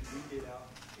demonstration, we get out,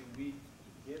 we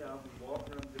walk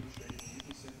around the demonstration. You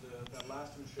can see that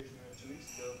last demonstration we had 2 weeks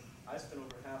ago, I spent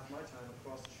over half my time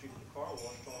across the street at the car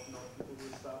wash talking to all the people who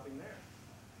were stopping there.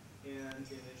 And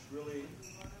it's really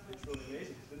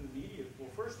amazing, because in the media,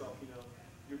 well, first off, you're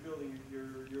just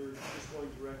going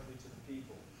directly to the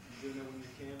people. You're doing that when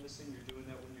you're canvassing, you're doing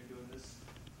that when you're doing this,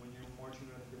 when you're marching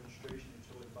around a demonstration,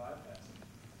 you're totally bypassing.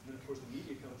 And then of course the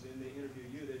media comes in, they interview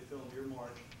you, they film your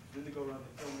march, then they go around,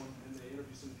 they film them, and they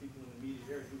interview some people in the media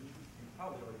area who you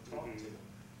probably already talked to.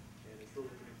 And it's really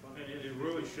pretty fun. And it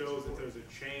really shows that there's a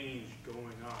change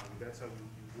going on. I mean, that's how you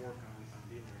work on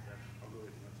dealing with that. I'll go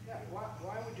ahead and Yeah,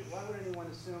 why would anyone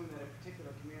assume that a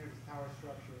particular community's power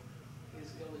structure is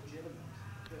illegitimate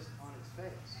just on its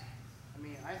face? I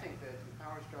mean, I think that the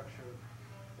power structure,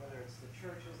 whether it's the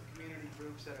churches, the community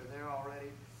groups that are there already,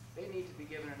 they need to be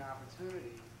given an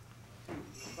opportunity to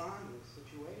respond to the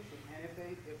situation. And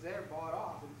if they're bought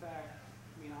off, in fact,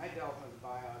 I mean, I dealt with the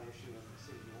buyout issue of the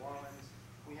city of New Orleans.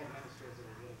 We had ministers that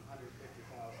were getting $150,000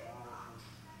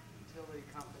 from utility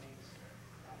companies.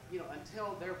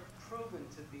 Until they're proven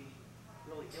to be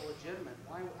really illegitimate,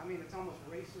 why? I mean, it's almost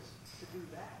racist to do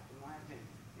that, in my opinion.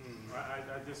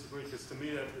 I disagree, because to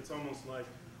me it's almost like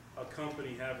a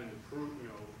company having to prove,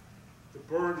 the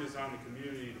burden is on the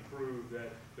community to prove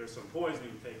that there's some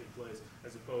poisoning taking place,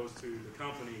 as opposed to the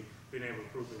company being able to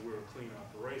prove that we're a clean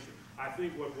operation. I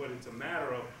think what it's a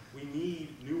matter of, we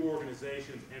need new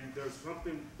organizations, and there's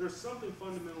something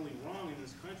fundamentally wrong in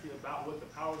this country about what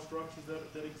the power structures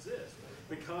that exist,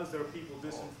 because there are people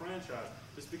disenfranchised.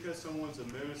 Just because someone's a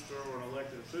minister or an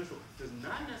elected official does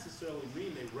not necessarily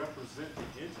mean they represent the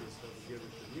interests of a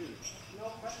given community.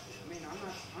 No question. I mean, I'm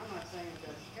not saying that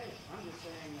that's the case. I'm just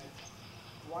saying that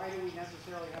why do we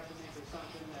necessarily have to make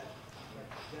assumption that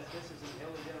this is an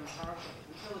illegitimate power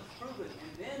structure until it's proven,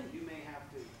 and then you may have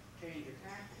to change your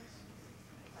tactics.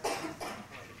 I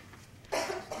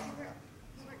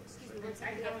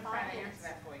can try to answer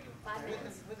that for you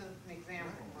with an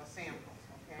example, a sample,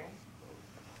 okay?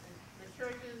 The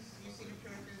churches, you see the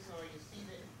churches, or you see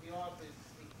the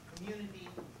community,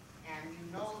 and you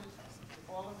know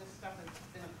all of this stuff has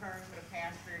been occurring for the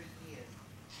past 30 years.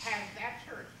 Has that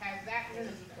church, has that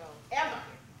minister ever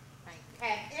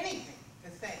had anything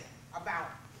to say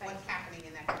about what's happening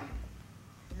in that community?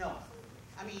 No.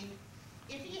 I mean,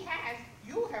 if he has,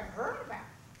 you have heard about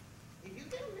it. If you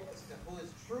get a minister who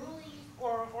is truly,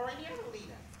 or any other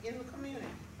leader in the community,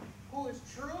 who is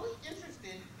truly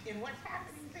interested in what's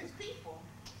happening to his people,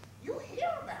 you hear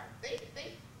about it.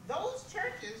 Those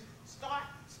churches start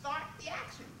the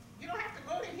action. You don't have to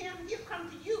go to him, he'll come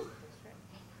to you.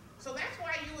 So that's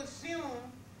why you assume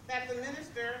that the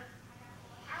minister,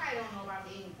 I don't know about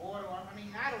being bored off, I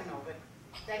mean, I don't know, but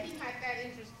that he's not that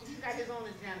interested, he's got his own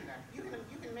agenda. You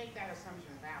can make that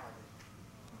assumption valid.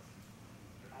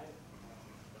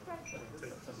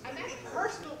 And that's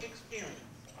personal experience.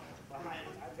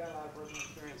 I've got a lot of personal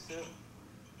experience too.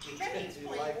 Let me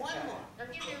explain one more. I'll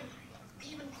give you an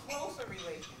even closer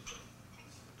relationship.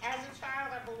 As a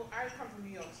child, I come from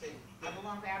New York City. I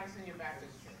belong to Abyssinia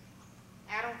Baptist Church.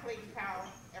 Adam Clayton Powell,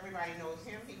 everybody knows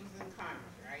him. He was in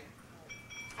Congress, right?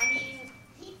 I mean,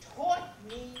 he taught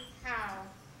me how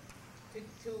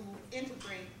to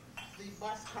integrate the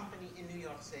bus company in New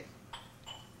York City.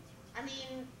 I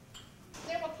mean,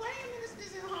 there were plenty of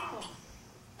ministers in Harlem.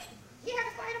 He had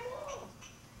to fight them all.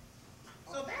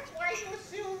 So that's why you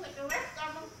assume that the rest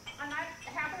of them are not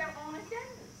have their own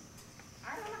agendas.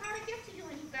 I don't know how to get to you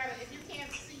any better if you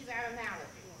can't see that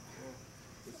analogy.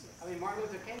 I mean, Martin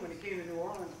Luther King, when he came to New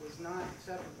Orleans, was not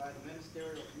accepted by the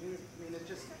ministerial community. I mean, it's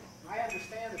just, I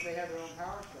understand that they have their own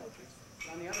power structures.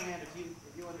 But on the other hand, if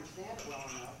you understand it well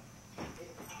enough,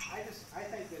 I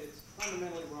think that it's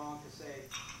fundamentally wrong to say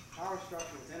power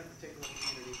structure within a particular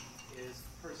community is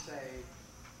per se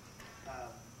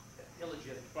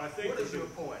illegitimate. What is your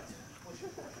point?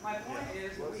 My point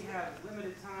is that we have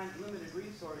limited time, limited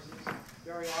resources,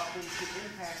 very often to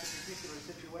impact a particular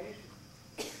situation.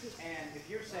 And if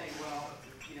you're saying, well,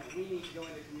 we need to go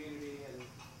into community and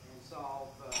solve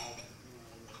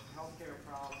healthcare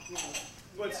problems,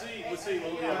 But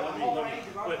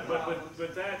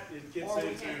that it gets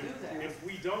into, if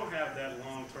we don't have that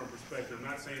long-term perspective, I'm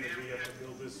not saying that we have to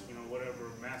build this, whatever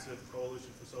massive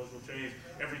coalition for social change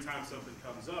every time something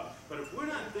comes up. But if we're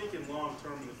not thinking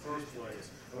long-term in the first place,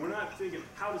 and we're not thinking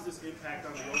how does this impact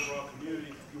on the overall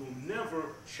community, you will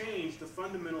never change the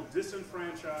fundamental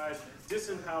disenfranchised,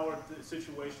 disempowered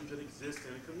situations that exist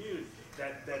in a community.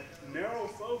 That narrow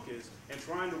focus and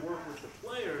trying to work with the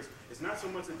players is not so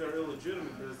much that they're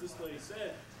illegitimate, but as this lady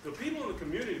said, the people in the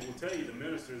community will tell you the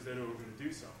ministers that are going to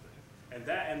do something. And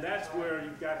that's where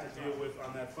you've got to deal with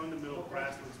on that fundamental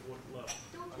grassroots level.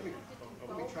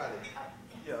 Let me try to.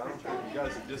 Yeah, I don't think you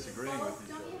guys are disagreeing with each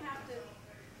Don't other. you have to,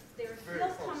 there's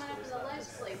bills coming up in the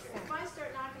legislature. If I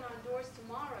start knocking on doors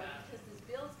tomorrow because this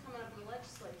bill's coming up in the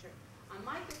legislature, I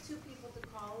might get 2 people to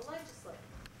call a legislator.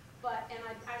 And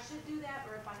I should do that,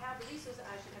 or if I have the resources,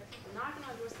 I should have people knocking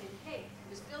on doors saying, hey,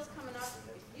 this bill's coming up.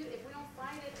 If we don't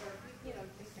fight it, or if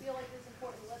you feel like it's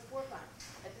important, let's work on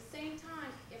it. At the same time,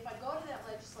 if I go to that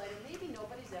legislator, maybe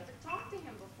nobody's ever talked to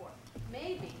him before.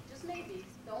 Maybe, just maybe,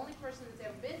 the only person that's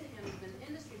ever been to him has been an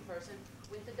industry person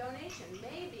with the donation.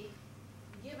 Maybe,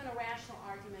 given a rational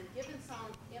argument, given some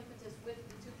impetus with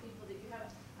the 2 people that you have.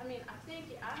 I mean, I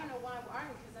don't know why we're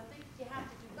arguing, because I think you have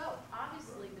to do both.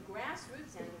 Obviously, the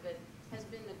grassroots end of it has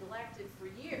been neglected for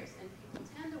years, and people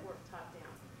tend to work top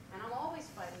down. And I'm always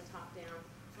fighting top down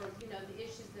for, the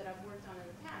issues that I've worked on in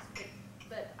the past.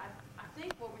 But I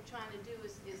think what we're trying to do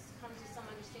is come to some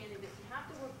understanding that you have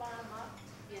to work bottom up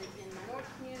in minority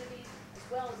communities, as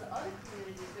well as other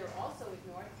communities that are also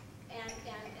ignored. And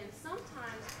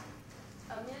sometimes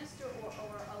a minister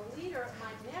or a leader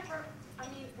might never,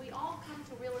 we all come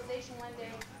to realization one day,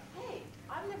 hey,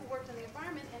 I've never worked in the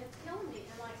environment and it's killing me.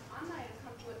 And I might have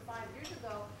come to it 5 years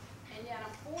ago, and yet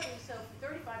I'm 40, so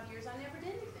for 35 years I never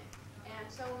did anything. And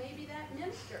so maybe that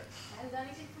minister hadn't done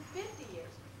anything for 50 years.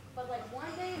 But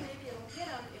one day maybe it'll hit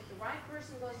them if the right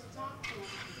person goes to talk to them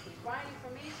with right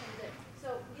information.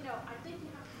 So I think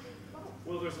you have to do both.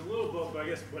 Well, there's a little both, but I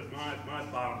guess what my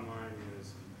bottom line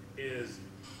is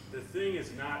the thing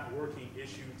is not working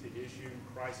issue to issue,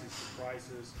 crisis to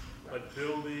crisis, but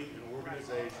building an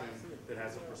organization that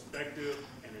has a perspective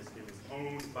and is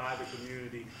owned by the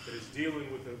community, that is dealing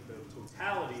with the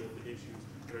totality of the issues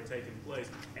that are taking place.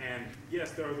 And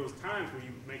yes, there are those times where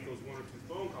you make those 1 or 2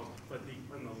 phone calls, but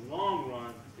in the long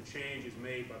run, the change is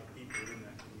made by the people in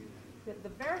that community. The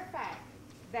very fact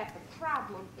that the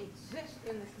problem exists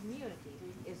in the community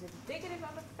is indicative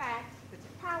of the fact that the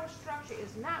power structure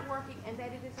is not working and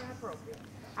that it is inappropriate.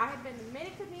 I have been to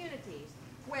many communities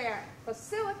where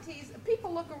facilities,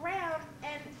 people look around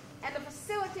and the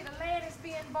facility, the land is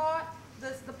being bought,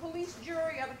 the police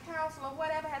jury or the council or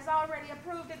whatever has already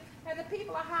approved it, and the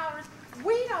people are hollering,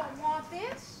 we don't want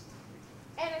this.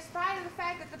 And in spite of the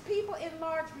fact that the people in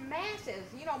large masses,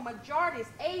 majorities,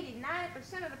 80,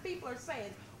 90% of the people are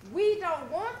saying, we don't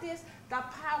want this, the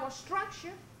power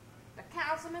structure, the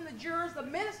councilmen, the jurors, the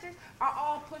ministers are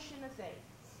all pushing the thing.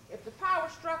 If the power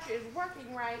structure is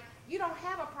working right, you don't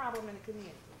have a problem in the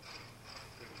community.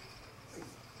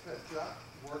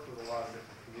 I've worked with a lot of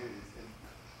different communities, and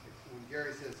when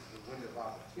Gary says the window of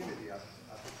opportunity, I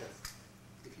think that's,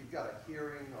 if you've got a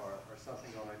hearing or something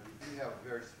on it, you do have a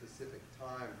very specific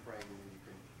time frame when you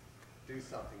can do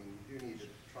something, and you do need to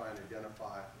try and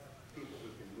identify people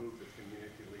who can move the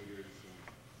community leaders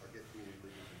or get community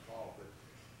leaders involved. But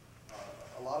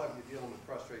a lot of you dealing with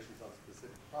frustrations on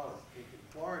specific problems. In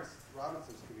Florence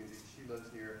Robinson's community, she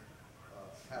lives near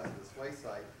Hazardous Waste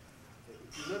Site. If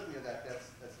you look near that,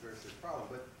 that's a very serious problem.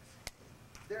 But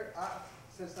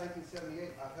since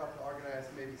 1978, I've helped to organize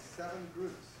maybe 7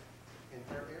 groups in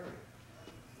her area.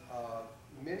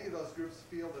 Many of those groups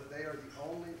feel that they are the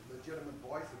only legitimate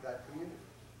voice of that community.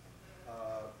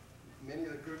 many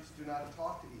of the groups do not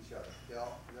talk to each other. They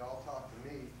all talk to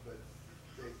me, but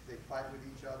they fight with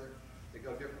each other. They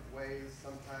go different ways.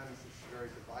 Sometimes it's very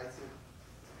divisive.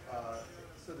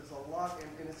 So there's a lot,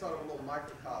 and it's sort of a little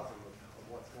microcosm of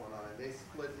what's going on. And they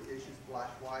split the issues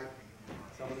black-white.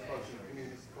 Some of the folks in the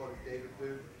community supported David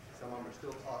Duke. Some of them are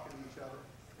still talking to each other.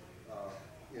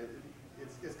 You know,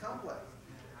 it's complex.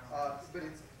 But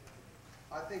it's,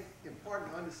 I think,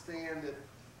 important to understand that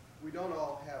we don't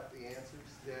all have the answers,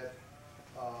 that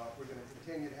we're going to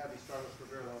continue to have these struggles for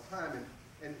a very long time.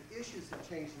 And issues have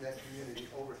changed in that community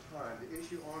over time. The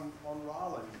issue on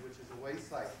Rollins, which is a waste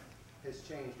site, has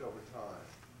changed over time.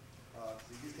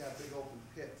 We used to have big open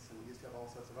pits, and we used to have all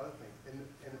sorts of other things.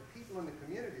 And the people in the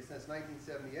community since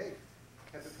 1978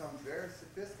 have become very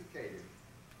sophisticated,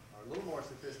 or a little more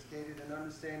sophisticated in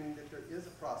understanding that there is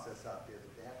a process out there,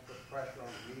 that they have to put pressure on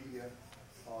the media,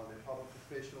 on the public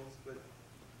officials. But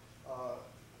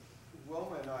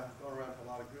Wilma and I have gone around to a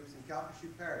lot of groups in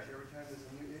Calcasieu Parish. Every time there's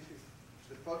a new issue,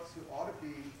 the folks who ought to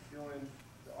be doing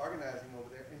the organizing over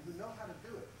there and who know how to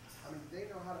do it. I mean, they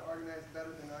know how to organize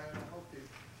better than I ever hope to.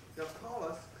 They'll call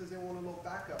us because they want a little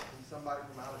backup from somebody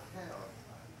from out of town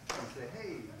and say,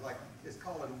 hey, like, it's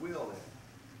calling Will in,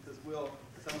 because Will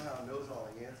somehow knows all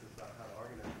the answers about how to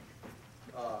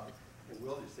organize. And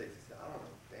Will just says, I don't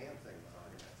know a damn thing about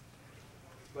organizing.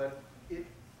 But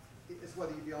it's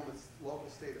whether you're dealing with local,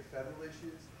 state, or federal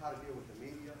issues, how to deal with the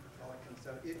media, all that kind of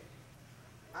stuff.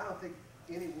 I don't think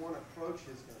any one approach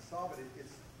is going to solve it.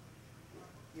 It's,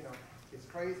 you know, it's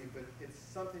crazy, but it's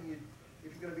something if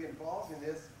you're going to be involved in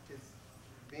this, it's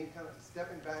being kind of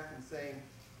stepping back and saying,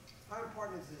 how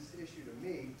important is this issue to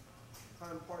me?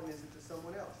 How important is it to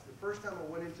someone else? The first time I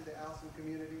went into the Alston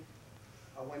community,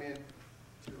 I went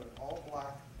into an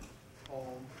all-black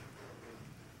home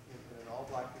in an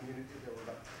all-black community. There were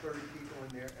about 30 people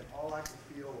in there, and all I could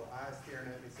feel were eyes staring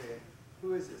at me saying,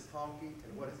 who is this honky,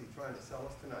 and what is he trying to sell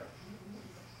us tonight?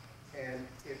 And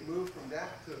it moved from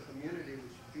that to a community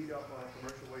which beat up on a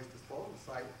commercial waste disposal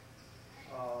site.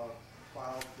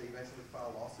 They eventually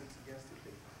filed lawsuits against it.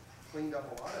 They cleaned up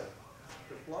a lot of it.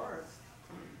 But Florence,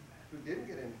 who didn't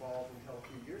get involved until a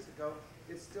few years ago,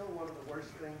 it's still one of the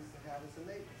worst things to have as a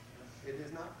neighbor. It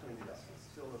has not cleaned up. It's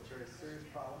still a very serious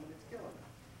problem, and it's killing them.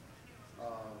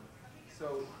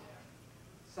 So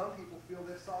some people feel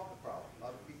they've solved the problem.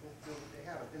 Other people feel that they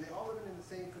haven't. And they all living in the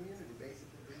same community,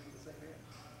 basically, breathing the same air.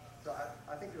 So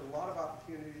I think there are a lot of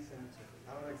opportunities, and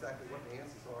I don't know exactly what the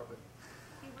answers are, but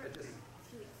Hubert, could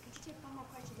you take one more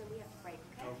question, then we have to break,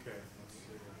 okay? Okay.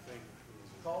 Thank you.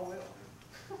 Call Will.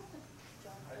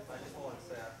 I just wanted to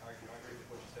say, I agree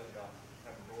with what you said about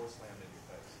having doors slammed in your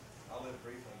face. I lived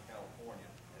briefly in California,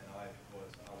 and I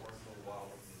worked for a little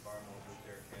while with the environmental group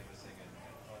there, canvassing and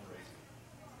fundraising.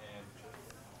 And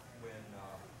when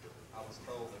I was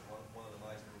told that one of the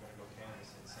nights we were going to go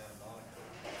canvass in Santa Monica,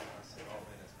 I said, oh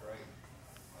man, that's great.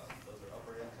 Those are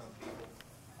upper income people,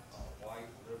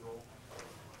 white, liberal.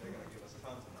 They're going to give us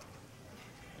tons of money.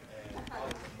 And I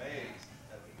was amazed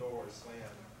at the doors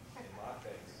slammed in my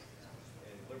face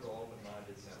in liberal,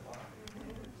 open-minded Santa Monica.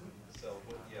 So,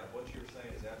 what you're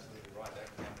saying is absolutely right. That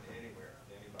can happen anywhere,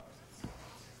 to anybody.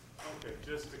 Okay,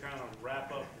 just to kind of wrap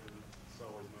up, it's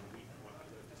always my week. I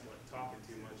just like talking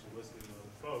too much and listening to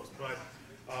other folks. But,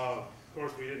 of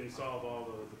course, we didn't solve all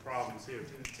the problems here.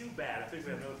 Too bad. I think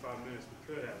we had another 5 minutes we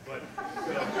could have. But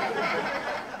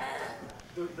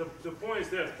the point is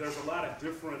this. There's a lot of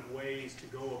different ways to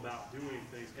go about doing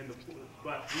things,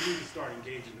 but we need to start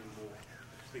engaging them more.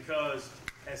 Because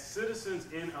as citizens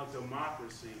in a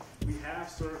democracy, we have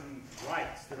certain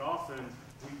rights that often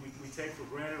we take for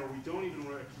granted, or we don't even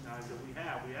recognize that we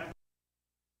have. We have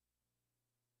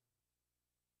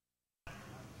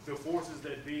the forces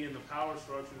that be in the power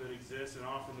structure that exists, and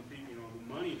often the people,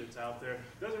 the money that's out there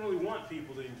doesn't really want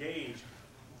people to engage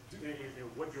in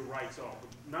what your rights are.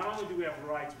 But not only do we have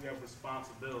rights, we have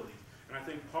responsibility. And I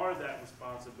think part of that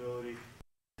responsibility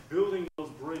is building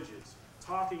those bridges,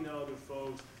 talking to other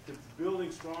folks, to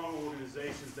building strong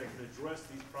organizations that can address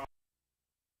these problems.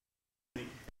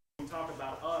 We talk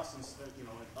about us instead, and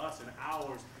us and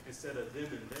ours instead of them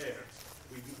and theirs.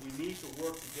 We need to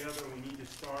work together. We need to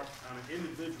start on an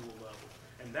individual level,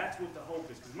 and that's what the hope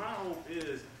is. Because my hope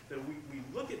is that we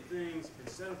look at things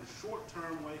instead of the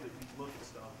short-term way that we look at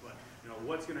stuff, but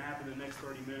what's going to happen in the next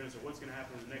 30 minutes, or what's going to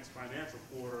happen in the next financial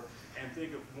quarter, and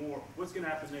think of more what's going to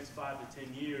happen in the next 5 to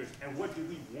 10 years, and what do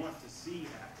we want to see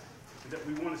happen. That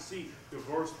we want to see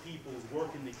diverse peoples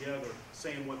working together,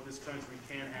 saying what this country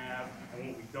can have and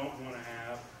what we don't want to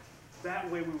have. That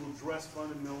way we will address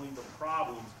fundamentally the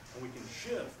problems, and we can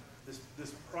shift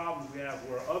this problem we have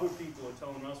where other people are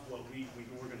telling us what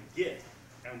we're going to get.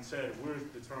 and said, we're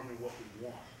determining what we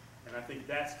want. And I think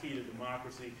that's key to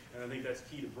democracy, and I think that's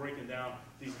key to breaking down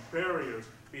these barriers,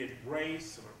 be it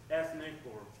race or ethnic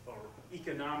or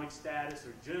economic status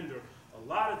or gender. A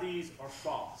lot of these are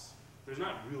false. There's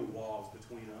not real walls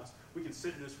between us. We can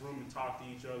sit in this room and talk to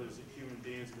each other as human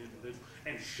beings and individuals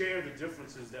and share the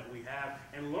differences that we have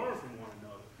and learn from one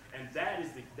another. And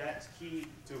that's key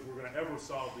to if we're going to ever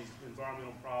solve these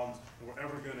environmental problems, and we're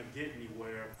ever going to get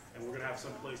anywhere, and we're going to have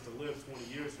some place to live 20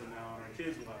 years from now, and our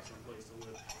kids will have some place to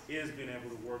live, is being able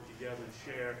to work together and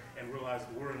share and realize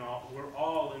that we're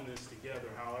all in this together,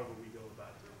 however we go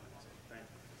about doing it. So, thank you.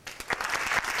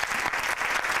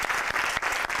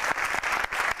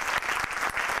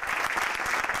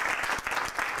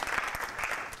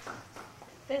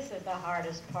 This is the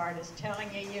hardest part, is telling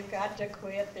you you've got to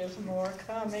quit, there's more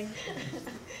coming.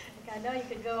 I know you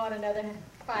could go on another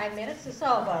 5 minutes to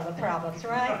solve all the problems,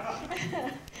 right?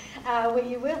 Well,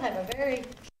 you will have a very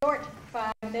short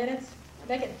 5 minutes,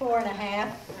 make it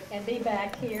 4.5, and be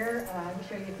back here. I'm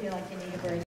sure you feel like you need a break.